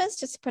questions,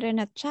 just put in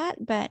a chat.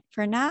 But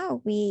for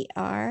now, we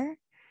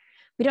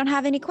don't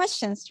have any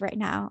questions right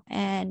now.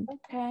 And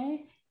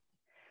okay.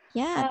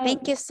 Yeah,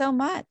 thank you so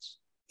much.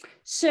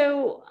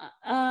 So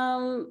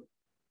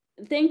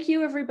thank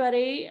you,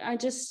 everybody. I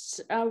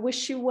just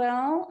wish you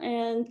well,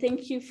 and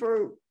thank you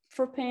for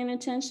paying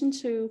attention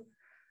to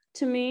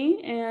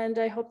me, and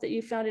I hope that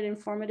you found it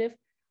informative.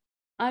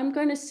 I'm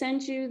going to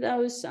send you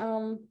those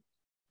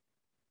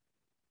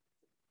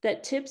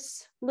that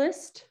tips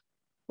list,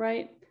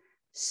 right?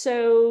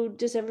 So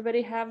does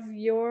everybody have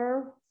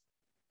your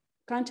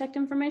contact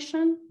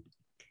information?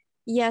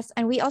 Yes,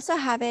 and we also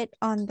have it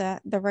on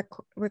the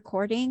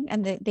recording,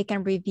 and they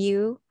can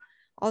review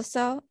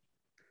also.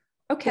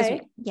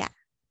 Okay. Yeah.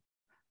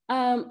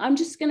 I'm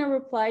just going to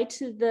reply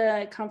to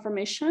the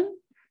confirmation,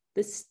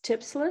 this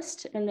tips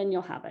list, and then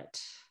you'll have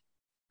it.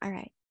 All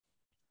right.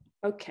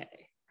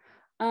 Okay.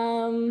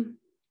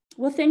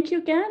 Well, thank you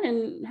again,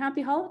 and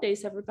happy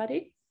holidays,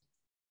 everybody.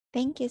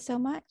 Thank you so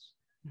much.